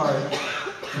 it's really hard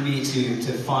for me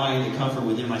to find the comfort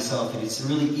within myself, and it's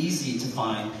really easy to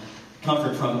find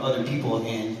comfort from other people,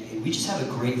 and we just have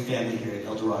a great family here at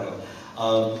El Dorado.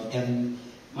 And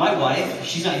my wife,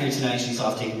 she's not here tonight, she's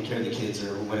off taking care of the kids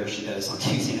or whatever she does on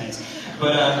Tuesday nights,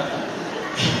 but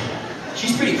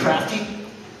she's pretty crafty,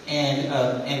 and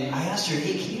I asked her,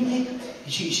 hey, can you make,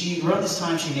 she around this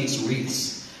time she makes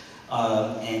wreaths.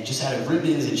 And just out of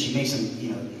ribbons, and she makes them,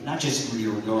 not just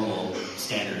your normal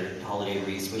standard holiday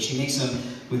wreaths, but she makes them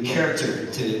with character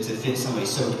to fit somebody.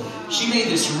 So she made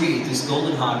this wreath, this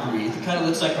golden hawk wreath. It kind of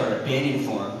looks like our banyan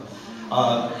form.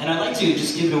 And I'd like to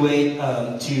just give it away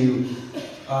I'm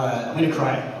going to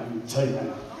cry. I'm going to tell you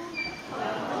that.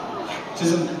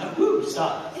 Woo,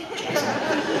 stop. Check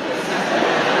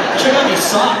out these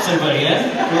socks, everybody,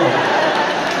 yeah? Cool.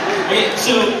 Okay,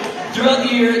 so throughout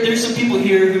the year, there's some people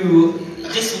here who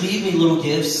just leave me little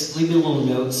gifts, leave me little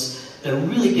notes that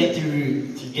really get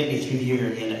me through the year.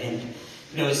 And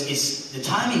it's the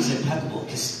timing's impeccable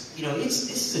because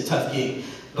this is a tough gig.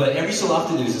 But every so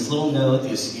often there's this little note,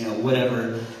 this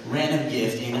whatever random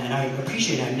gift, and I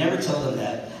appreciate it. I never tell them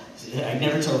that. I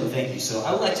never tell them thank you. So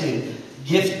I would like to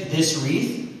gift this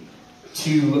wreath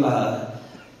to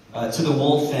the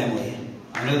Wolf family.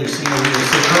 I know they're sitting over here.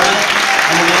 So Brian, I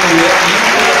don't know what you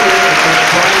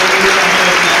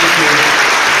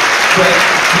but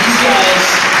these guys,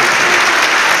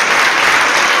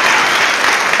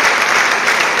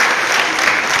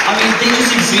 they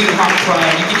just exude hot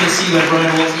pride. You can just see what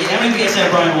Brian Wolf. How many of you guys have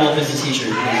Brian Wolf as a teacher?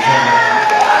 And I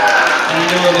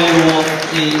know Amanda Wolf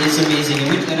is amazing,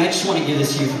 and I just want to give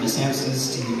this to you from the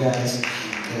Samsons to you guys,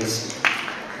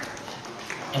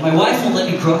 and my wife won't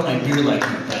let me grow up my beard like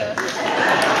you, but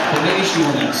maybe she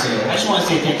will not. So I just want to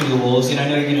say thank you to the Wolves, and I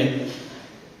know you're gonna,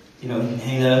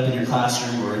 hang that up in your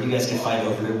classroom, or you guys can fight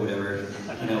over it, whatever,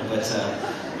 but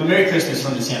Merry Christmas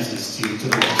from the Samsons to the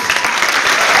Wolves.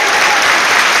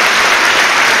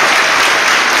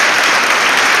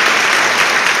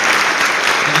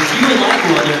 And if you would like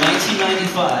one, they're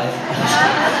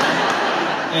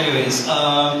 $19.95. Anyways,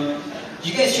 did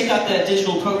you guys check out that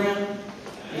digital program?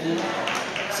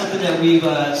 Something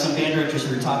that some band directors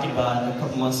were talking about a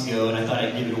couple months ago, and I thought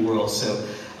I'd give it a whirl. So,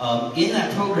 in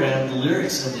that program, the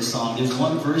lyrics of this song, there's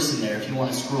one verse in there if you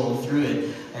want to scroll through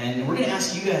it, and we're going to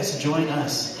ask you guys to join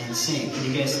us and sing. Can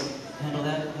you guys handle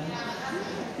that?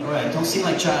 All right, don't sing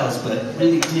like Childs, but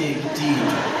really dig deep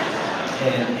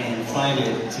and find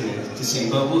it to sing.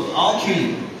 But I'll cue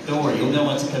you. Don't worry, you'll know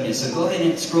when to come in. So go ahead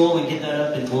and scroll and get that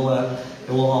up, and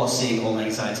we'll all sing Auld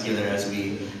Lang Syne together as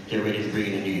we get ready to bring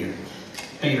in the new year.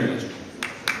 Thank you very much.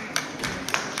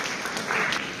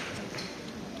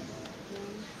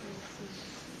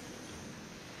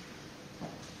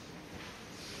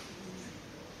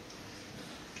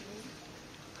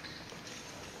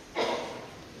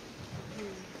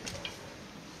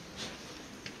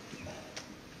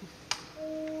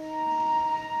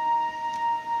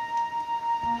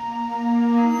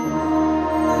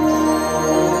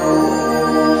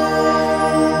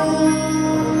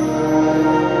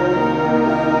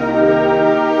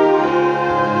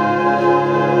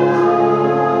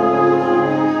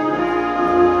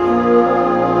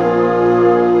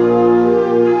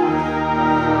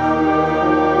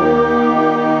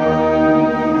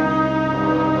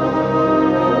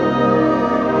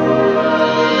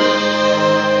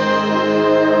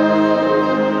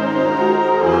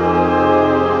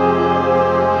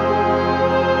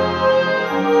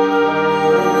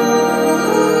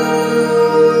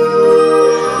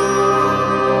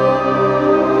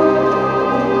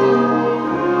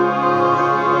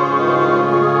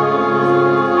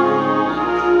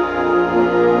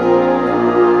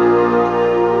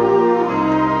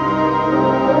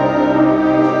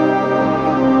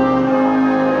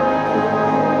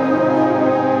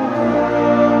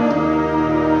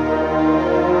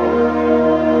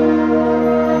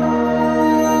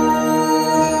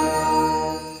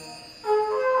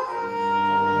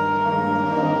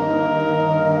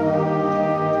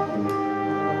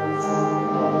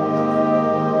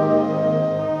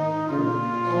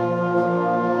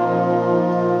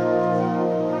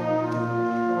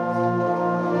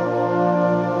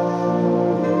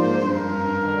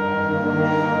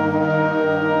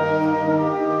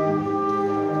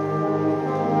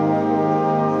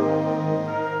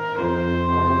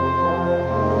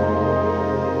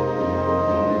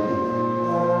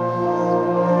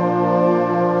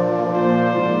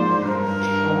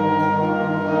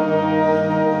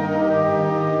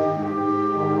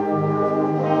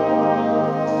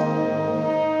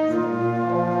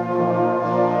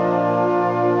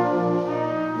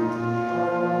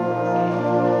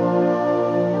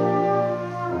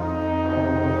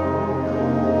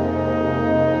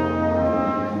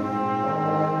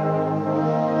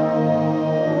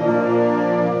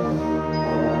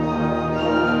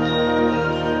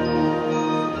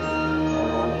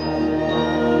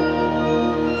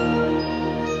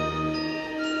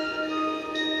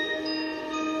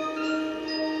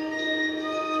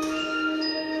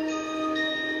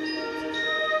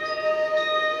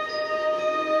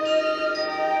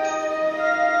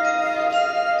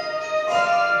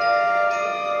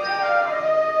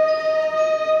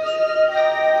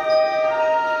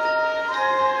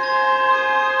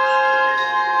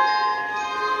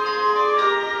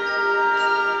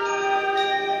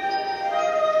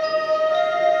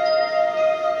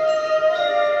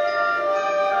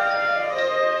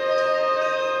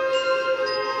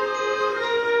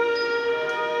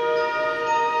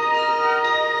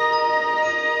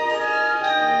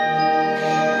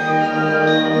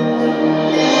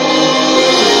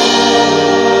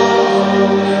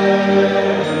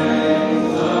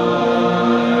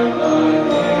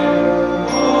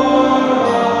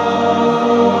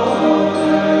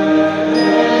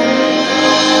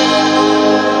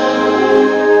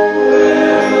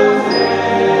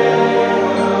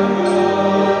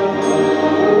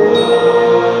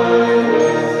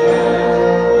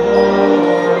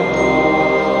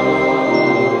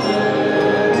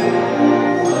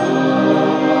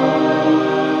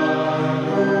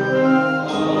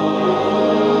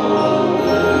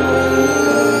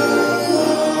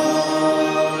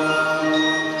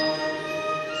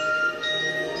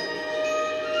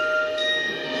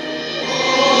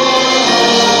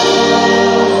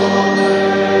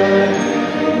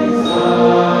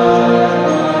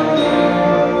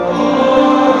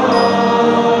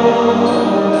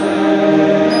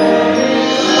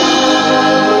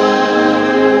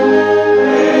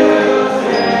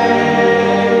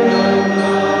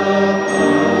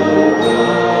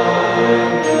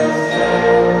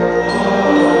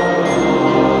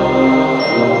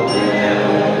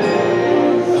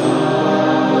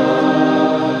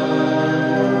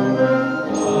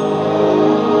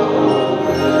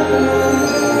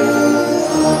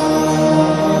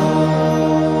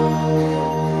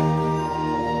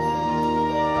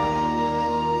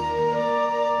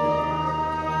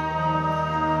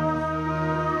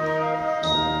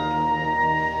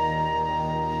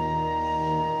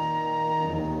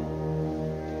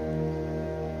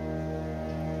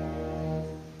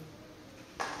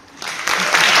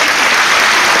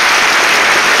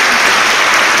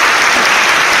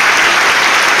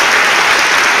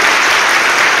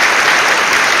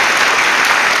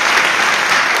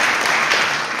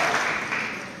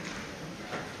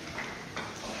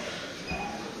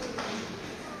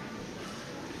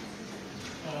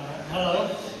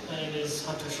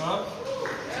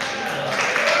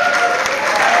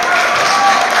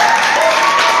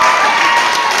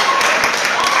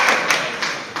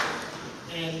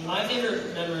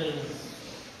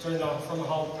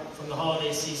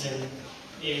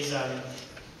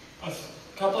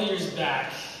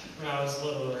 when I was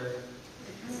littler.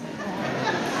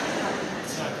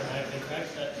 It's not grammatically correct,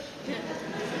 but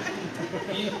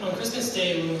on Christmas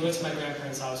Day when we went to my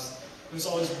grandparents' house, there was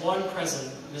always one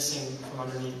present missing from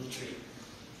underneath the tree.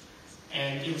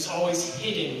 And it was always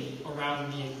hidden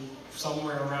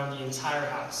somewhere around the entire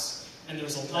house. And there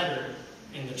was a letter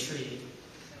in the tree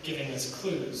giving us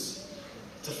clues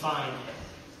to find it.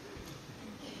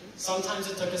 Sometimes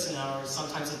it took us an hour,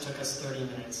 sometimes it took us 30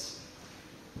 minutes.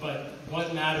 But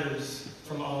what matters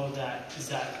from all of that is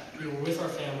that we were with our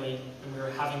family and we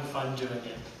were having fun doing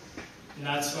it. And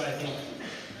that's what I think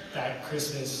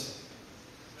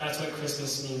that's what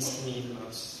Christmas means to me the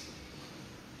most.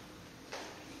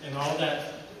 And all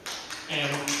that,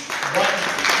 and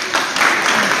what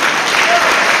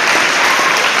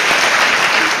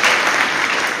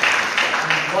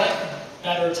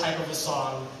better type of a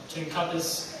song to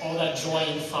encompass all that joy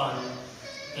and fun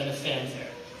than a fanfare.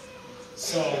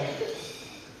 So,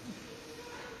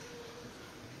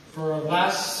 for our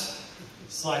last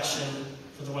selection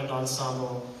for the Wind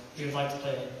Ensemble, we would like to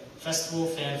play Festival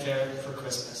Fanfare for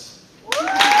Christmas.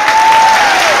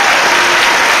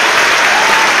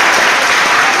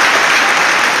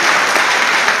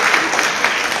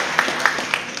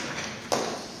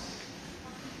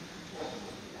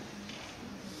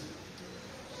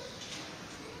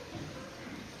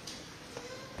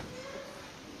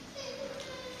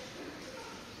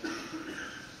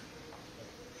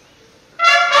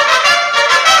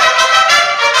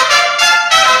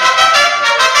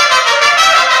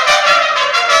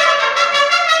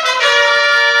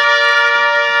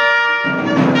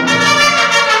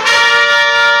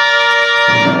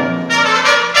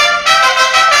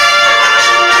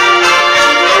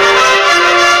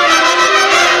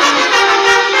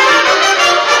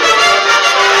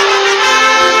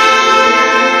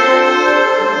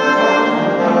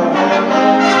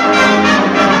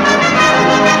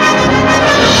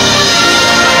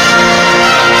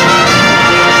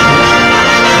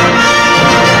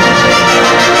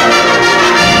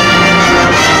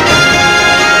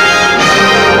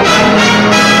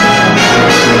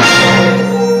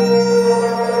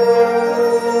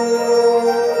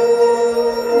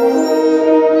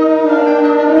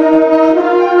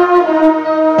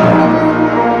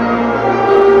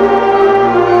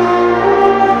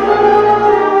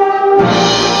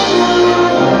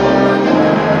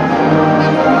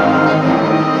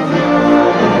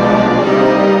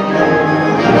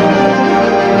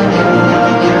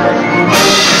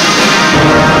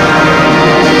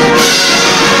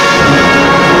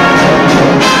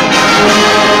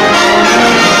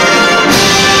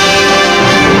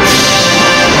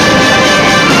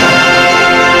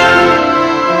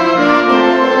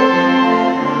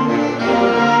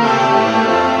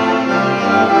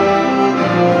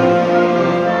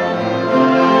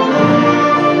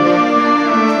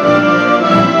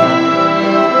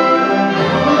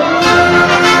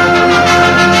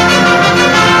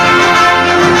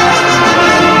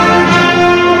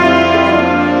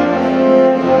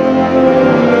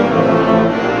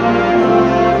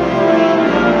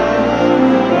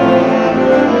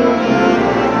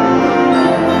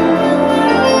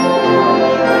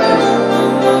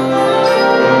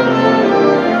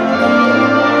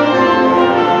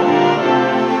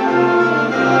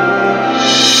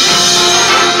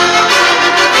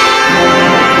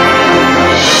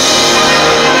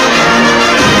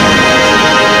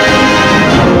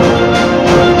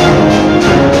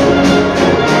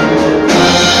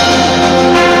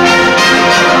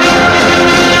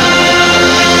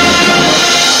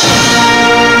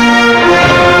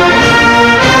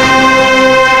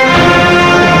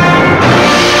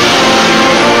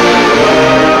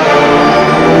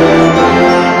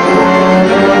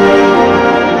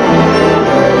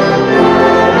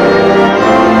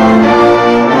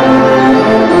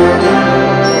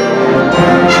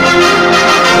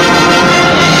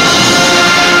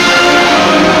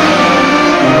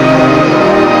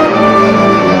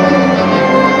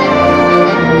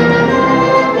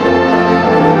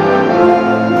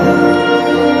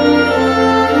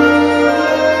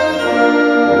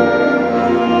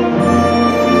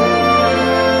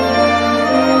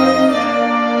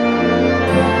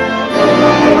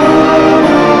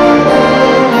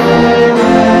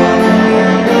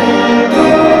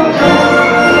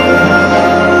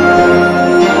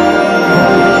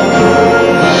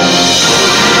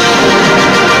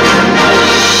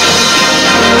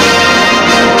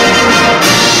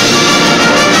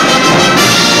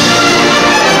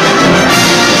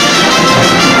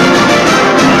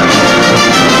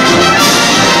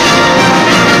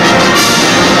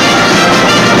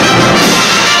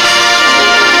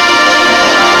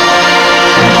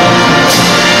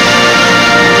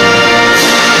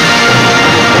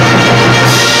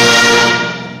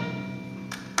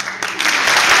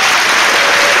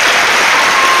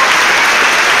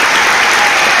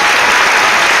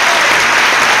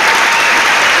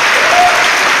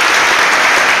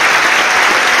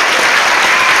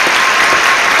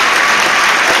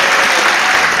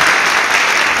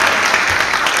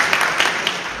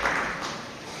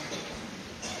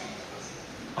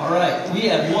 we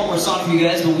have one more song for you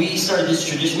guys, but we started this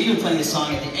tradition. We've been playing this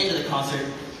song at the end of the concert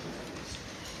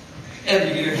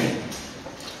every year.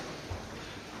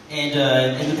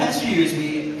 And in the past few years,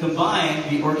 we combined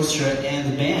the orchestra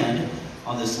and the band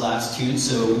on this last tune.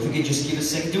 So if we could just give a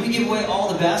second. Do we give away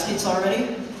all the baskets already?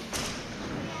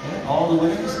 Yeah, all the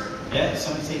winners? Yeah,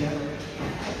 somebody say that.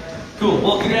 Cool.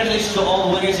 Well, congratulations to all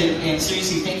the winners, and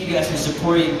seriously, thank you guys for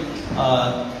supporting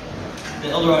the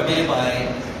El Dorado Band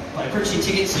by purchasing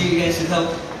tickets, so you guys have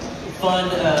helped fund,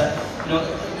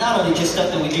 not only just stuff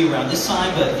that we do around this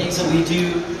time, but things that we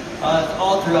do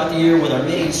all throughout the year with our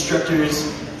many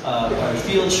instructors, our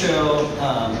field show,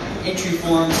 entry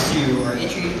forms to our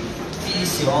entry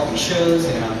fees to all the shows,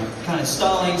 and I'm kind of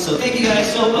stalling. So thank you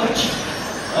guys so much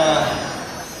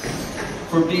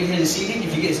for being here this evening.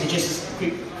 If you guys could just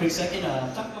quick second,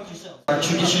 talk about yourself.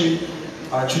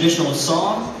 Our traditional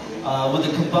song with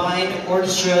a combined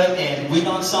orchestra and wind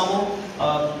ensemble.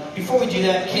 Before we do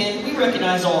that, can we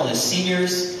recognize all the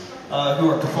seniors who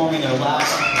are performing their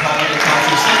last holiday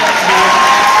concert? Stand up to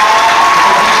them.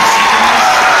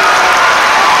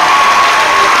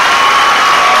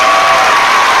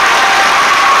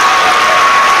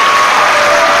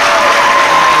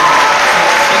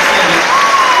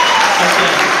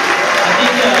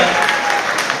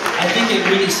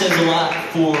 Says a lot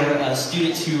for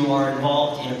students who are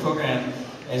involved in a program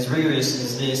as rigorous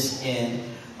as this, and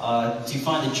to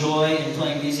find the joy in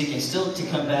playing music and still to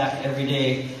come back every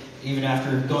day, even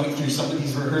after going through some of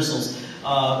these rehearsals.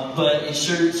 But it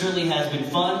certainly has been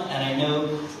fun, and I know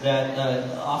that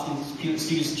often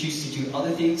students choose to do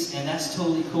other things, and that's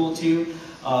totally cool too.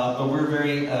 But we're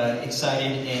very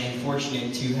excited and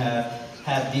fortunate to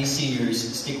have these seniors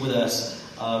stick with us,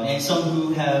 and some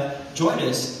who have joined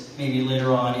us maybe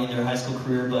later on in their high school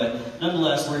career, but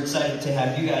nonetheless, we're excited to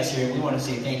have you guys here. We want to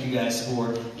say thank you guys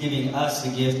for giving us the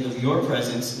gift of your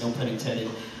presence, no pun intended,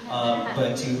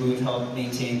 but to who have helped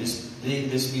maintain this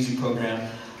music program.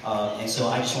 And so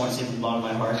I just want to say from the bottom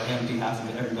of my heart and on behalf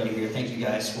of everybody here, thank you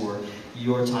guys for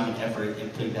your time and effort in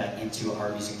putting that into our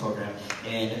music program.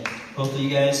 And hopefully you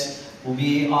guys will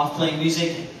be off playing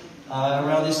music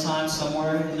around this time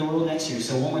somewhere in the world next year.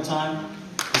 So one more time,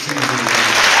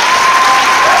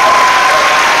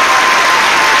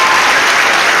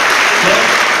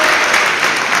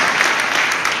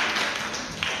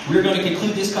 we're going to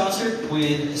conclude this concert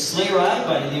with Sleigh Ride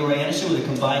by Leroy Anderson with a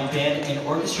combined band and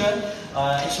orchestra.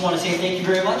 I just want to say thank you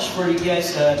very much for you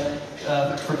guys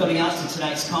for coming out to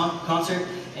tonight's concert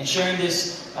and sharing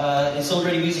this and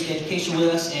celebrating music education with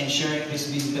us, and sharing this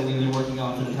music that we've been working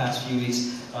on for the past few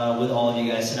weeks with all of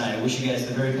you guys tonight. I wish you guys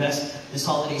the very best this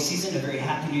holiday season, a very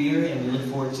happy new year, and we look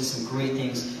forward to some great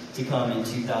things to come in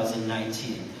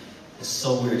 2019. It's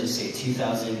so weird to say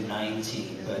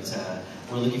 2019, but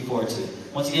we're looking forward to it.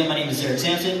 Once again, my name is Eric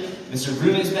Samson. Mr.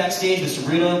 Vrooman's backstage, Mr.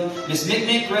 Bruno, Miss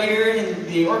Mick right here in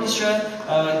the orchestra.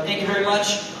 Thank you very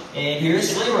much. And here's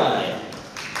Sleigh Ride.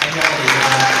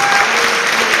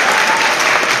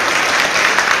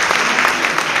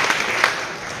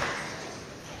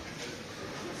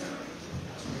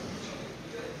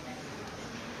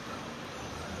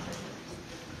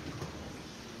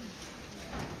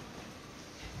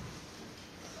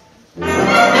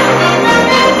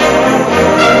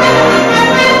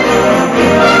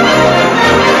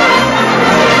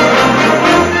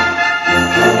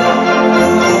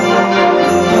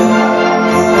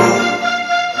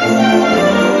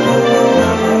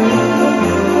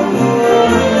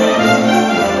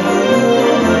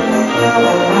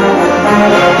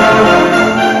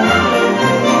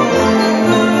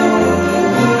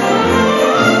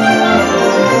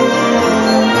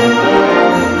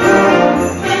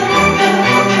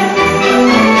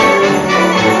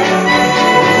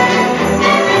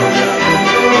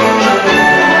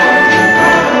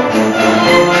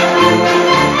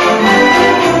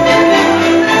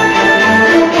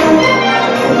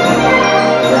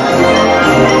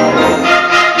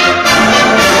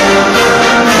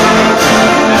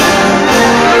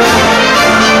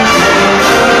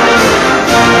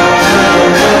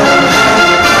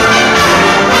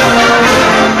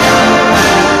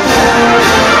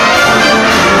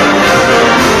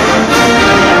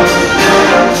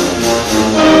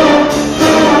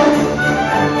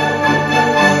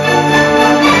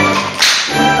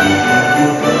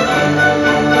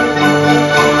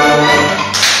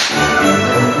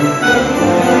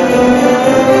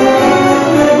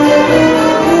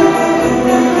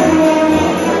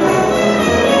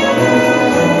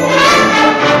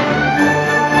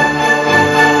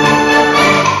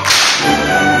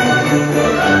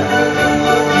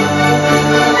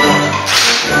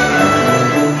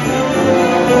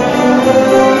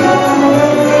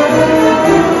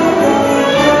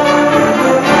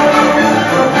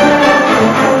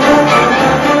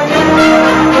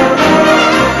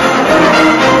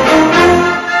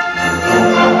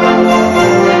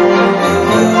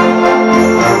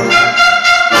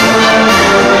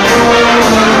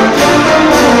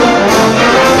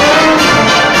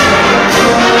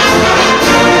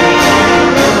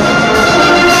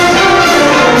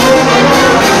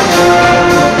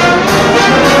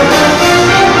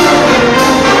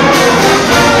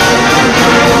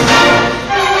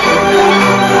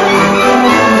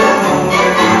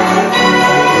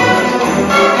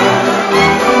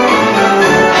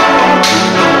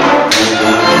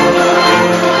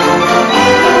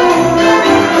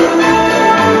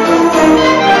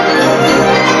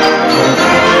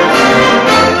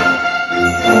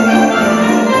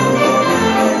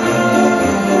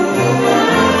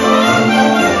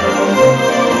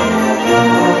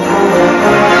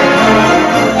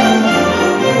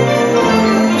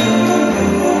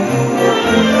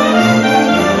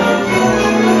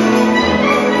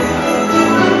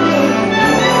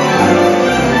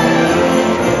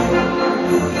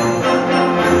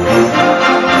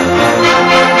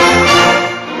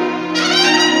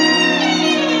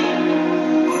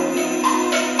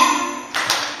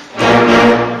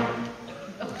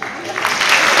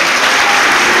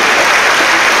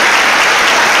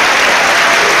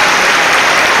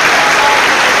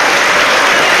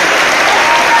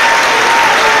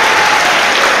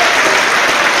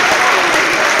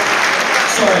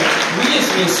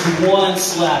 just one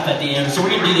slap at the end. So we're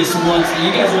gonna do this once, and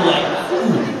you guys are like,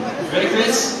 ooh. Ready,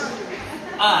 Chris?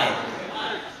 Aye.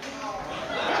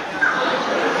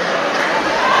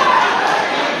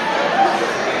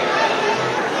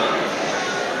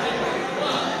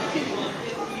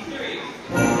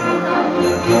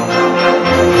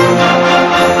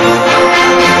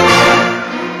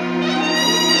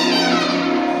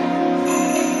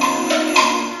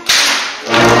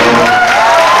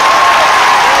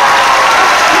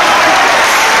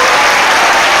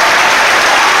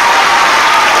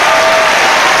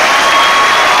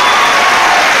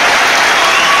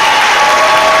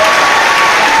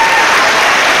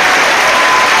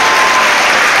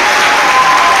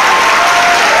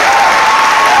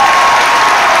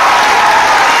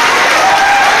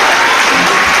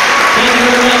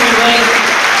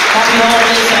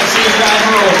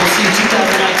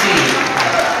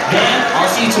 I'll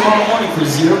see you tomorrow morning for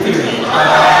 0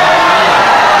 period.